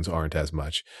the other ones aren't as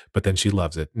much, but then she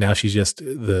loves it. Now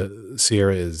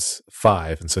Sierra is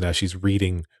 5, and so now she's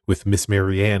reading with Miss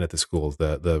Marianne at the school.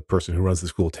 The person who runs the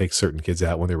school takes certain kids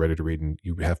out when they're ready to read, and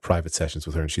you have private sessions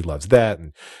with her, and she loves that.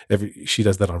 And she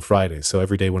does that on Fridays. So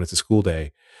every day when it's a school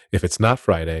day, if it's not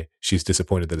Friday, she's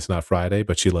disappointed that it's not Friday,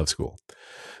 but she loves school.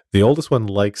 The oldest one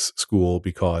likes school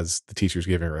because the teacher's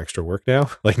giving her extra work now.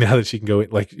 Like now that she can go,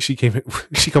 like she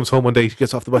comes home one day, she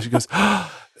gets off the bus, she goes,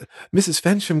 Mrs.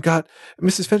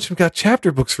 Fensham got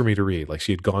chapter books for me to read. Like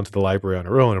she had gone to the library on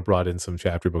her own and brought in some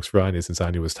chapter books for Anya since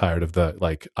Anya was tired of the,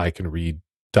 like, I can read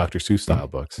Dr. Seuss style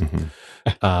books.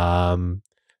 Mm-hmm.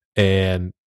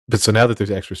 But so now that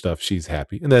there's extra stuff, she's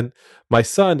happy. And then my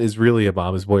son is really a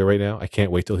mama's boy right now. I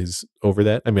can't wait till he's over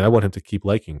that. I mean, I want him to keep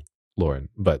liking Lauren,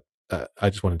 but I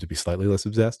just want him to be slightly less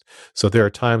obsessed. So there are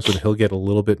times when he'll get a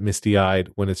little bit misty-eyed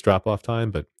when it's drop-off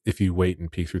time, but if you wait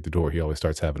and peek through the door, he always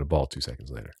starts having a ball 2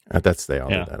 seconds later. They all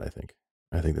do that, I think.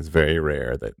 I think it's very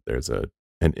rare that there's an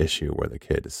issue where the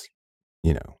kid is,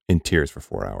 in tears for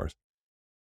 4 hours.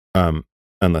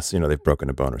 Unless, they've broken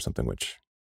a bone or something, which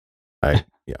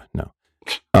no.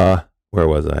 Where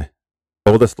was I?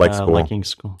 Oldest likes school. Liking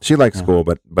school. She likes school,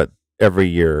 but every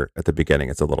year at the beginning,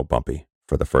 it's a little bumpy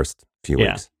for the first few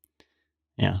weeks.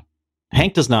 Yeah.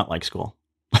 Hank does not like school.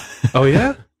 Oh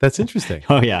yeah? That's interesting.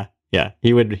 Oh yeah. Yeah.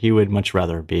 He would much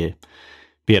rather be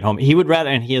at home. He would rather,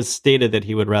 and he has stated that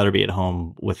he would rather be at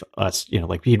home with us,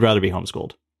 like he'd rather be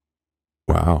homeschooled.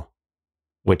 Wow.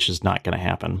 Which is not going to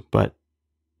happen, but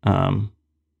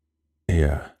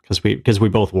yeah. Because we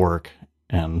both work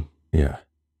and yeah.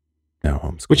 Now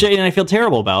homeschool. Which I feel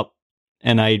terrible about.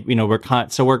 And we're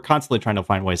constantly trying to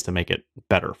find ways to make it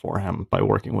better for him by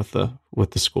working with the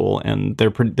school, and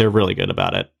they're really good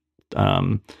about it.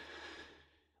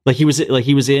 He was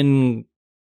in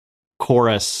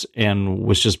chorus and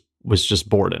was just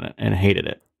bored in it and hated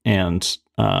it, and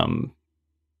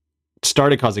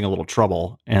started causing a little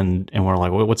trouble. And we're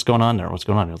like, well, what's going on there? What's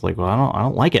going on? It was like, well, I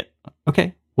don't like it.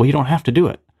 Okay, well, you don't have to do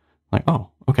it. Like,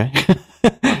 oh, okay.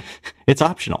 It's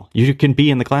optional. You can be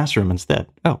in the classroom instead.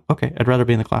 Oh, okay. I'd rather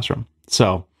be in the classroom.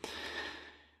 So,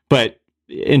 but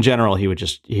in general, he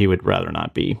would rather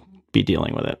not be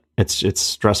dealing with it. It's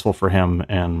stressful for him,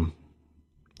 and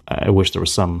I wish there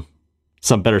was some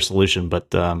better solution.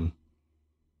 But right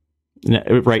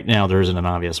now, there isn't an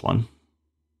obvious one.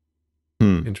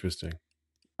 Interesting.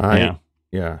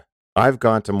 I've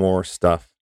gone to more stuff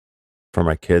for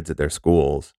my kids at their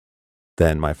schools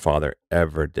than my father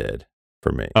ever did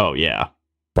for me. Oh yeah.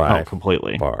 By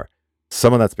completely. far.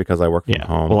 some of that's because I work from Yeah.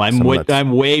 home. Well, Some of that's-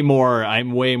 I'm way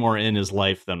more in his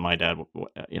life than my dad.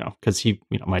 Because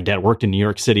my dad worked in New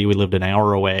York City. We lived an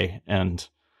hour away, and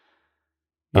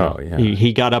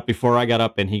he got up before I got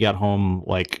up, and he got home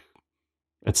like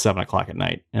at 7:00 at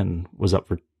night, and was up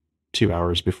for 2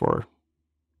 hours before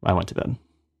I went to bed.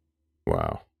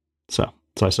 Wow. So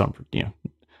I saw him,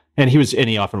 and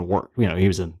he often worked. He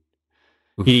was in.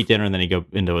 He'd eat dinner and then he'd go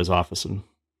into his office and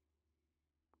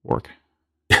work.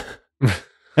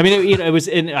 I mean, it was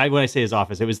when I say his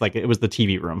office, it was the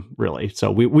TV room, really. So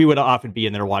we would often be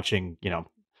in there watching,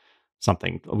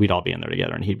 something. We'd all be in there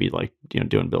together, and he'd be like,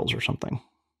 doing bills or something,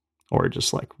 or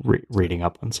just like reading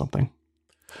up on something.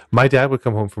 My dad would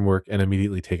come home from work and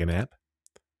immediately take a nap.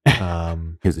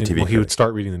 He would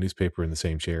start reading the newspaper in the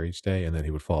same chair each day, and then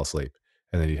he would fall asleep,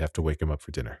 and then you'd have to wake him up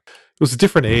for dinner. It was a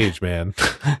different age, man.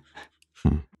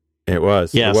 It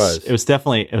was. Yes, it was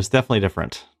definitely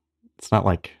different. It's not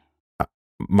like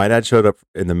my dad showed up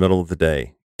in the middle of the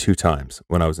day 2 times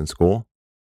when I was in school.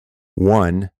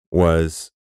 One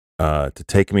was to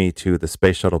take me to the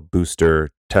space shuttle booster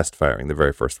test firing, the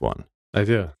very first one. I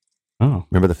do. Oh,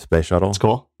 remember the space shuttle? It's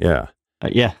cool. Yeah.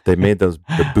 Yeah. They made the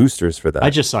boosters for that. I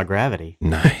just saw Gravity.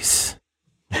 Nice.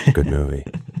 Good movie.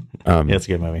 Yeah, it's a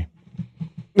good movie.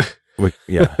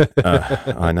 Now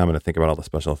I'm going to think about all the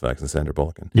special effects and Sandra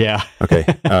Bullock. Yeah. Okay.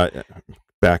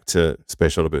 Back to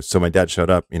space shuttle boost. So my dad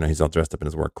showed up. He's all dressed up in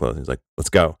his work clothes. He's like,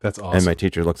 "Let's go." That's awesome. And my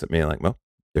teacher looks at me like, "Well,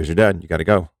 there's your dad. You got to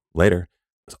go later."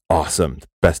 It was awesome. The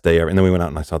best day ever. And then we went out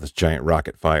and I saw this giant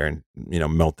rocket fire and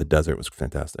melt the desert. It was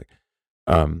fantastic.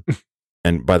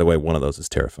 And by the way, one of those is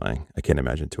terrifying. I can't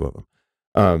imagine 2 of them.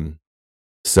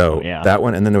 That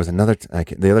one, and then there was another.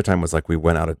 The other time was like we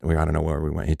went out. I don't know where we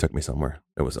went. He took me somewhere.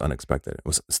 It was unexpected.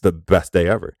 It's the best day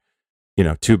ever.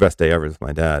 2 best day ever with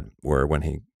my dad were when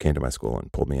he came to my school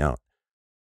and pulled me out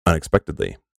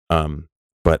unexpectedly.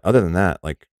 But other than that,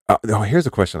 like, here's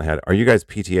a question I had: are you guys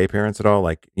PTA parents at all?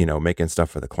 Like, making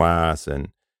stuff for the class and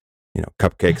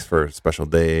cupcakes for special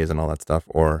days and all that stuff,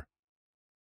 or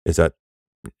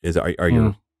are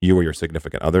you or your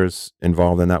significant others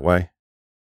involved in that way?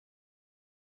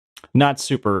 Not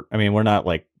super. I mean, we're not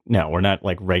like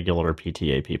regular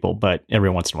PTA people, but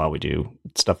every once in a while we do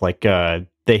stuff like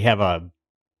they have a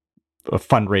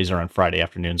fundraiser on Friday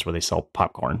afternoons where they sell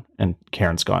popcorn, and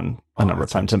Karen's gone a number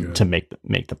of times to make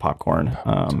the popcorn.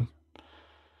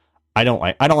 I don't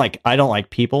like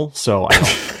people, so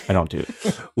I don't do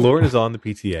it. Lauren is on the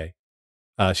PTA.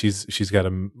 She's got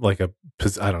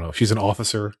I don't know. She's an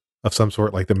officer of some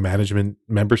sort, like the management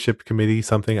membership committee,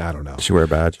 something. I don't know. Does she wear a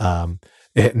badge?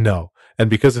 No. And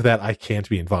because of that, I can't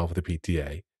be involved with the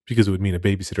PTA because it would mean a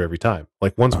babysitter every time.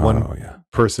 Like once one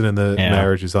person in the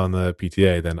marriage is on the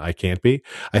PTA, then I can't be.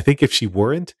 I think if she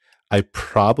weren't, I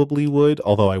probably would,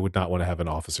 although I would not want to have an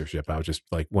officership. I would just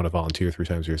like want to volunteer 3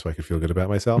 times a year so I could feel good about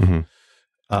myself.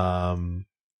 Mm-hmm.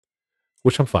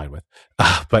 Which I'm fine with.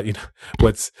 But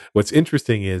what's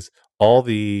interesting is all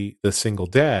the single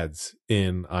dads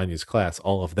in Anya's class,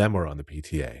 all of them are on the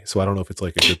PTA. So I don't know if it's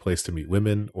like a good place to meet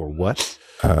women or what.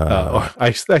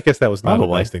 I guess that was not a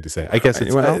nice thing to say. I guess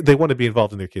they want to be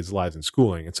involved in their kids' lives and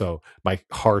schooling. And so my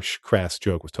harsh, crass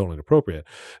joke was totally inappropriate.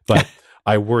 But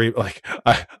I worry, like,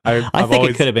 I think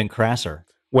it could have been crasser.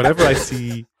 Whenever I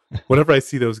see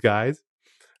those guys,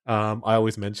 I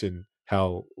always mention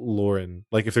how Lauren,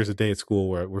 like if there's a day at school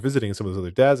where we're visiting and some of those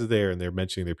other dads are there and they're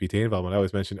mentioning their PTA involvement, I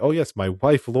always mention, oh yes, my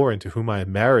wife Lauren, to whom I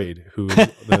am married, who's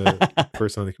the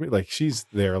person on the committee, like she's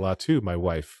there a lot too, my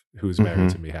wife who's married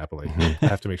to me happily. I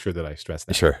have to make sure that I stress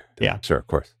that. Sure. Yeah. Sure, of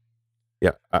course.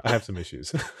 Yeah. I have some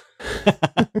issues.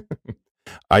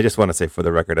 I just want to say for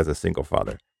the record, as a single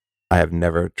father, I have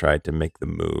never tried to make the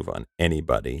move on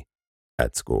anybody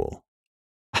at school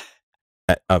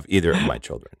of either of my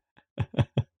children.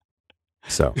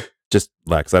 So just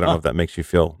Lex, I don't know if that makes you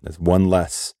feel there's one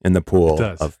less in the pool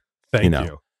of Thank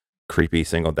you. Creepy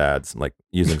single dads like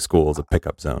using school as a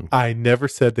pickup zone. I never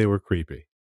said they were creepy.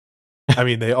 I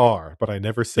mean, they are, but I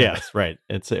never said. Yes, right.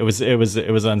 It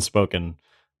was unspoken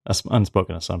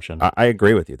assumption. I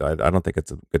agree with you though. I don't think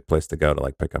it's a good place to go to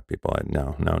like pick up people.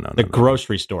 No. The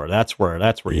grocery store. That's where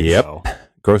you go.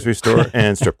 Grocery store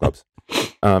and strip clubs.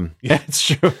 Yeah, it's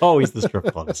true. Always the strip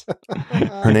clubs.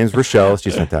 Her name's Rochelle.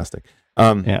 She's fantastic.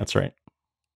 Yeah, that's right.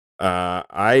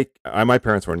 My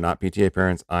parents were not PTA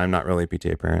parents. I'm not really a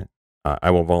PTA parent. I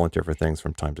will volunteer for things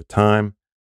from time to time,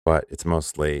 but it's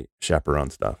mostly chaperone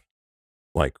stuff.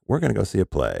 Like we're going to go see a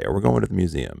play or we're going to the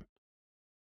museum.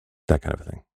 That kind of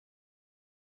thing.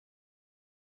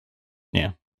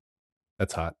 Yeah.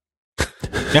 That's hot.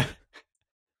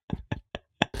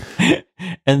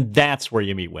 And that's where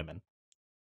you meet women.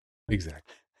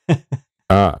 Exactly.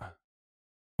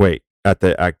 Wait, at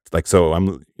the act, like,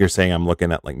 so you're saying I'm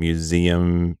looking at like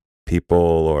museum people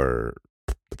or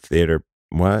theater,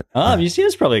 what?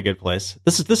 Museum's probably a good place.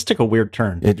 This took a weird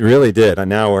turn. It really did. And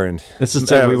now we're in,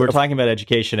 We were talking about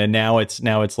education, and now it's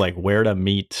like where to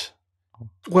meet.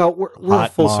 Well, we're a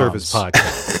Hot full moms. service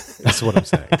podcast. That's what I'm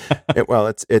saying.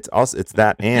 it's also, it's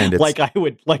that, and it's like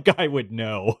I would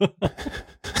know.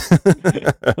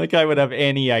 Like I would have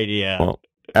any idea. well,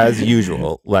 as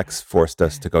usual, Lex forced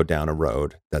us to go down a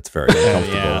road that's very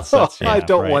uncomfortable. Yeah, so that's- I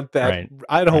don't right, want that. right,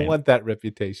 I don't right. want that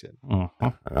reputation. Mhm.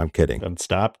 I'm kidding. Then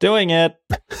stop doing it.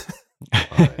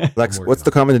 right. Lex, I'm what's the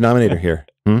working common denominator here?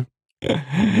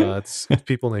 it's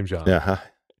people named John. Yeah. Huh?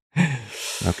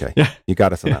 Okay. Yeah. You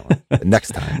got us on that one. Next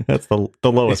time. That's the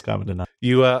lowest common denominator.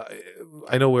 You,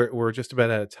 I know we're just about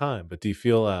out of time, but do you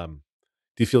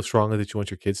feel strongly that you want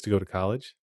your kids to go to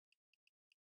college?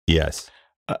 Yes.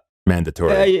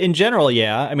 Mandatory. In general,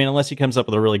 yeah. I mean, unless he comes up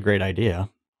with a really great idea.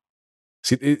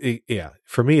 See, yeah.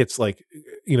 For me, it's like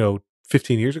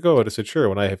 15 years ago, I'd have said, sure,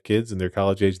 when I have kids and they're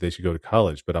college age, they should go to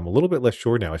college. But I'm a little bit less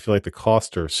sure now. I feel like the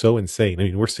costs are so insane. I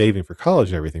mean, we're saving for college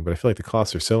and everything, but I feel like the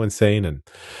costs are so insane and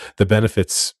the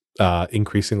benefits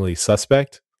increasingly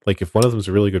suspect. Like if one of them is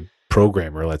a really good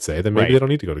programmer, let's say, then maybe Right. they don't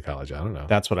need to go to college. I don't know.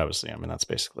 That's what I was saying. I mean, that's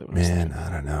basically what I was Man, thinking.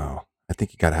 I don't know. I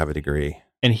think you got to have a degree.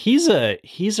 And he's a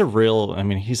real. I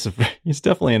mean, he's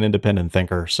definitely an independent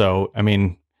thinker. So I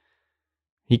mean,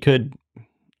 he could,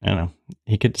 I don't know,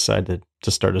 he could decide to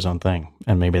start his own thing,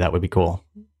 and maybe that would be cool.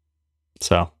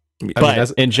 So,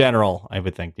 but in general, I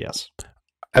would think yes.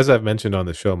 As I've mentioned on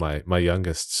the show, my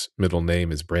youngest's middle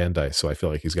name is Brandeis, so I feel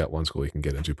like he's got one school he can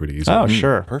get into pretty easily. Oh,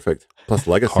 sure. Perfect. Plus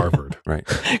legacy. Harvard. Right.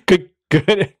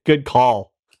 Good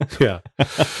call. Yeah.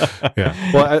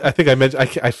 Well, I think I mentioned.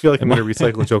 I feel like I'm going to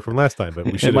recycle a joke from last time, but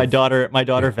we should. And my daughter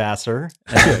Vassar.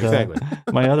 And, Yeah, exactly.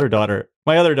 my other daughter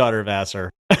Vassar.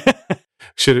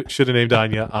 Should have named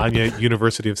Anya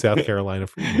University of South Carolina.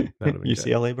 That would've been good.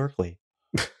 UCLA Berkeley.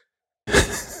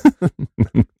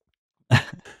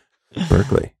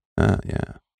 Berkeley.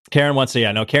 Yeah. Karen wants to.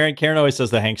 Yeah, no. Karen always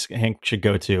says that Hank should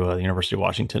go to the University of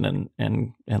Washington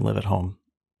and live at home.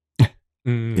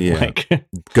 Mm. Yeah. Like,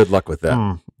 Good luck with that.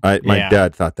 My yeah.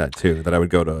 dad thought that too, that I would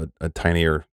go to a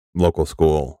tinier local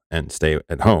school and stay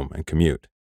at home and commute.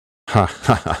 Ha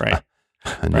ha ha. Right.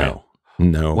 No.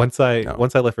 No. Once I No.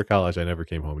 left for college, I never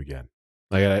came home again.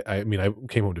 Like I mean, I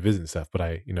came home to visit and stuff, but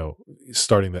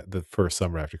starting the first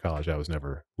summer after college, I was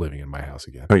never living in my house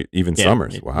again. Oh, even Yeah,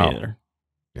 summers. me Wow. neither.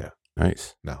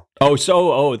 Nice. No,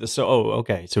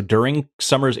 Okay. So during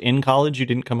summers in college, you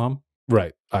didn't come home?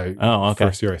 right. Okay.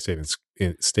 First year I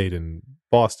stayed in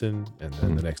Boston, and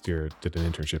then the next year did an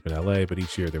internship in LA. But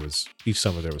each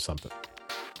summer there was something.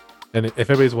 And if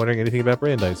anybody's wondering anything about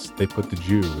Brandeis, they put the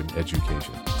Jew in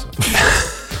education. So.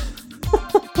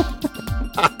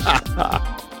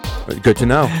 Good to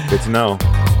know. Good to know.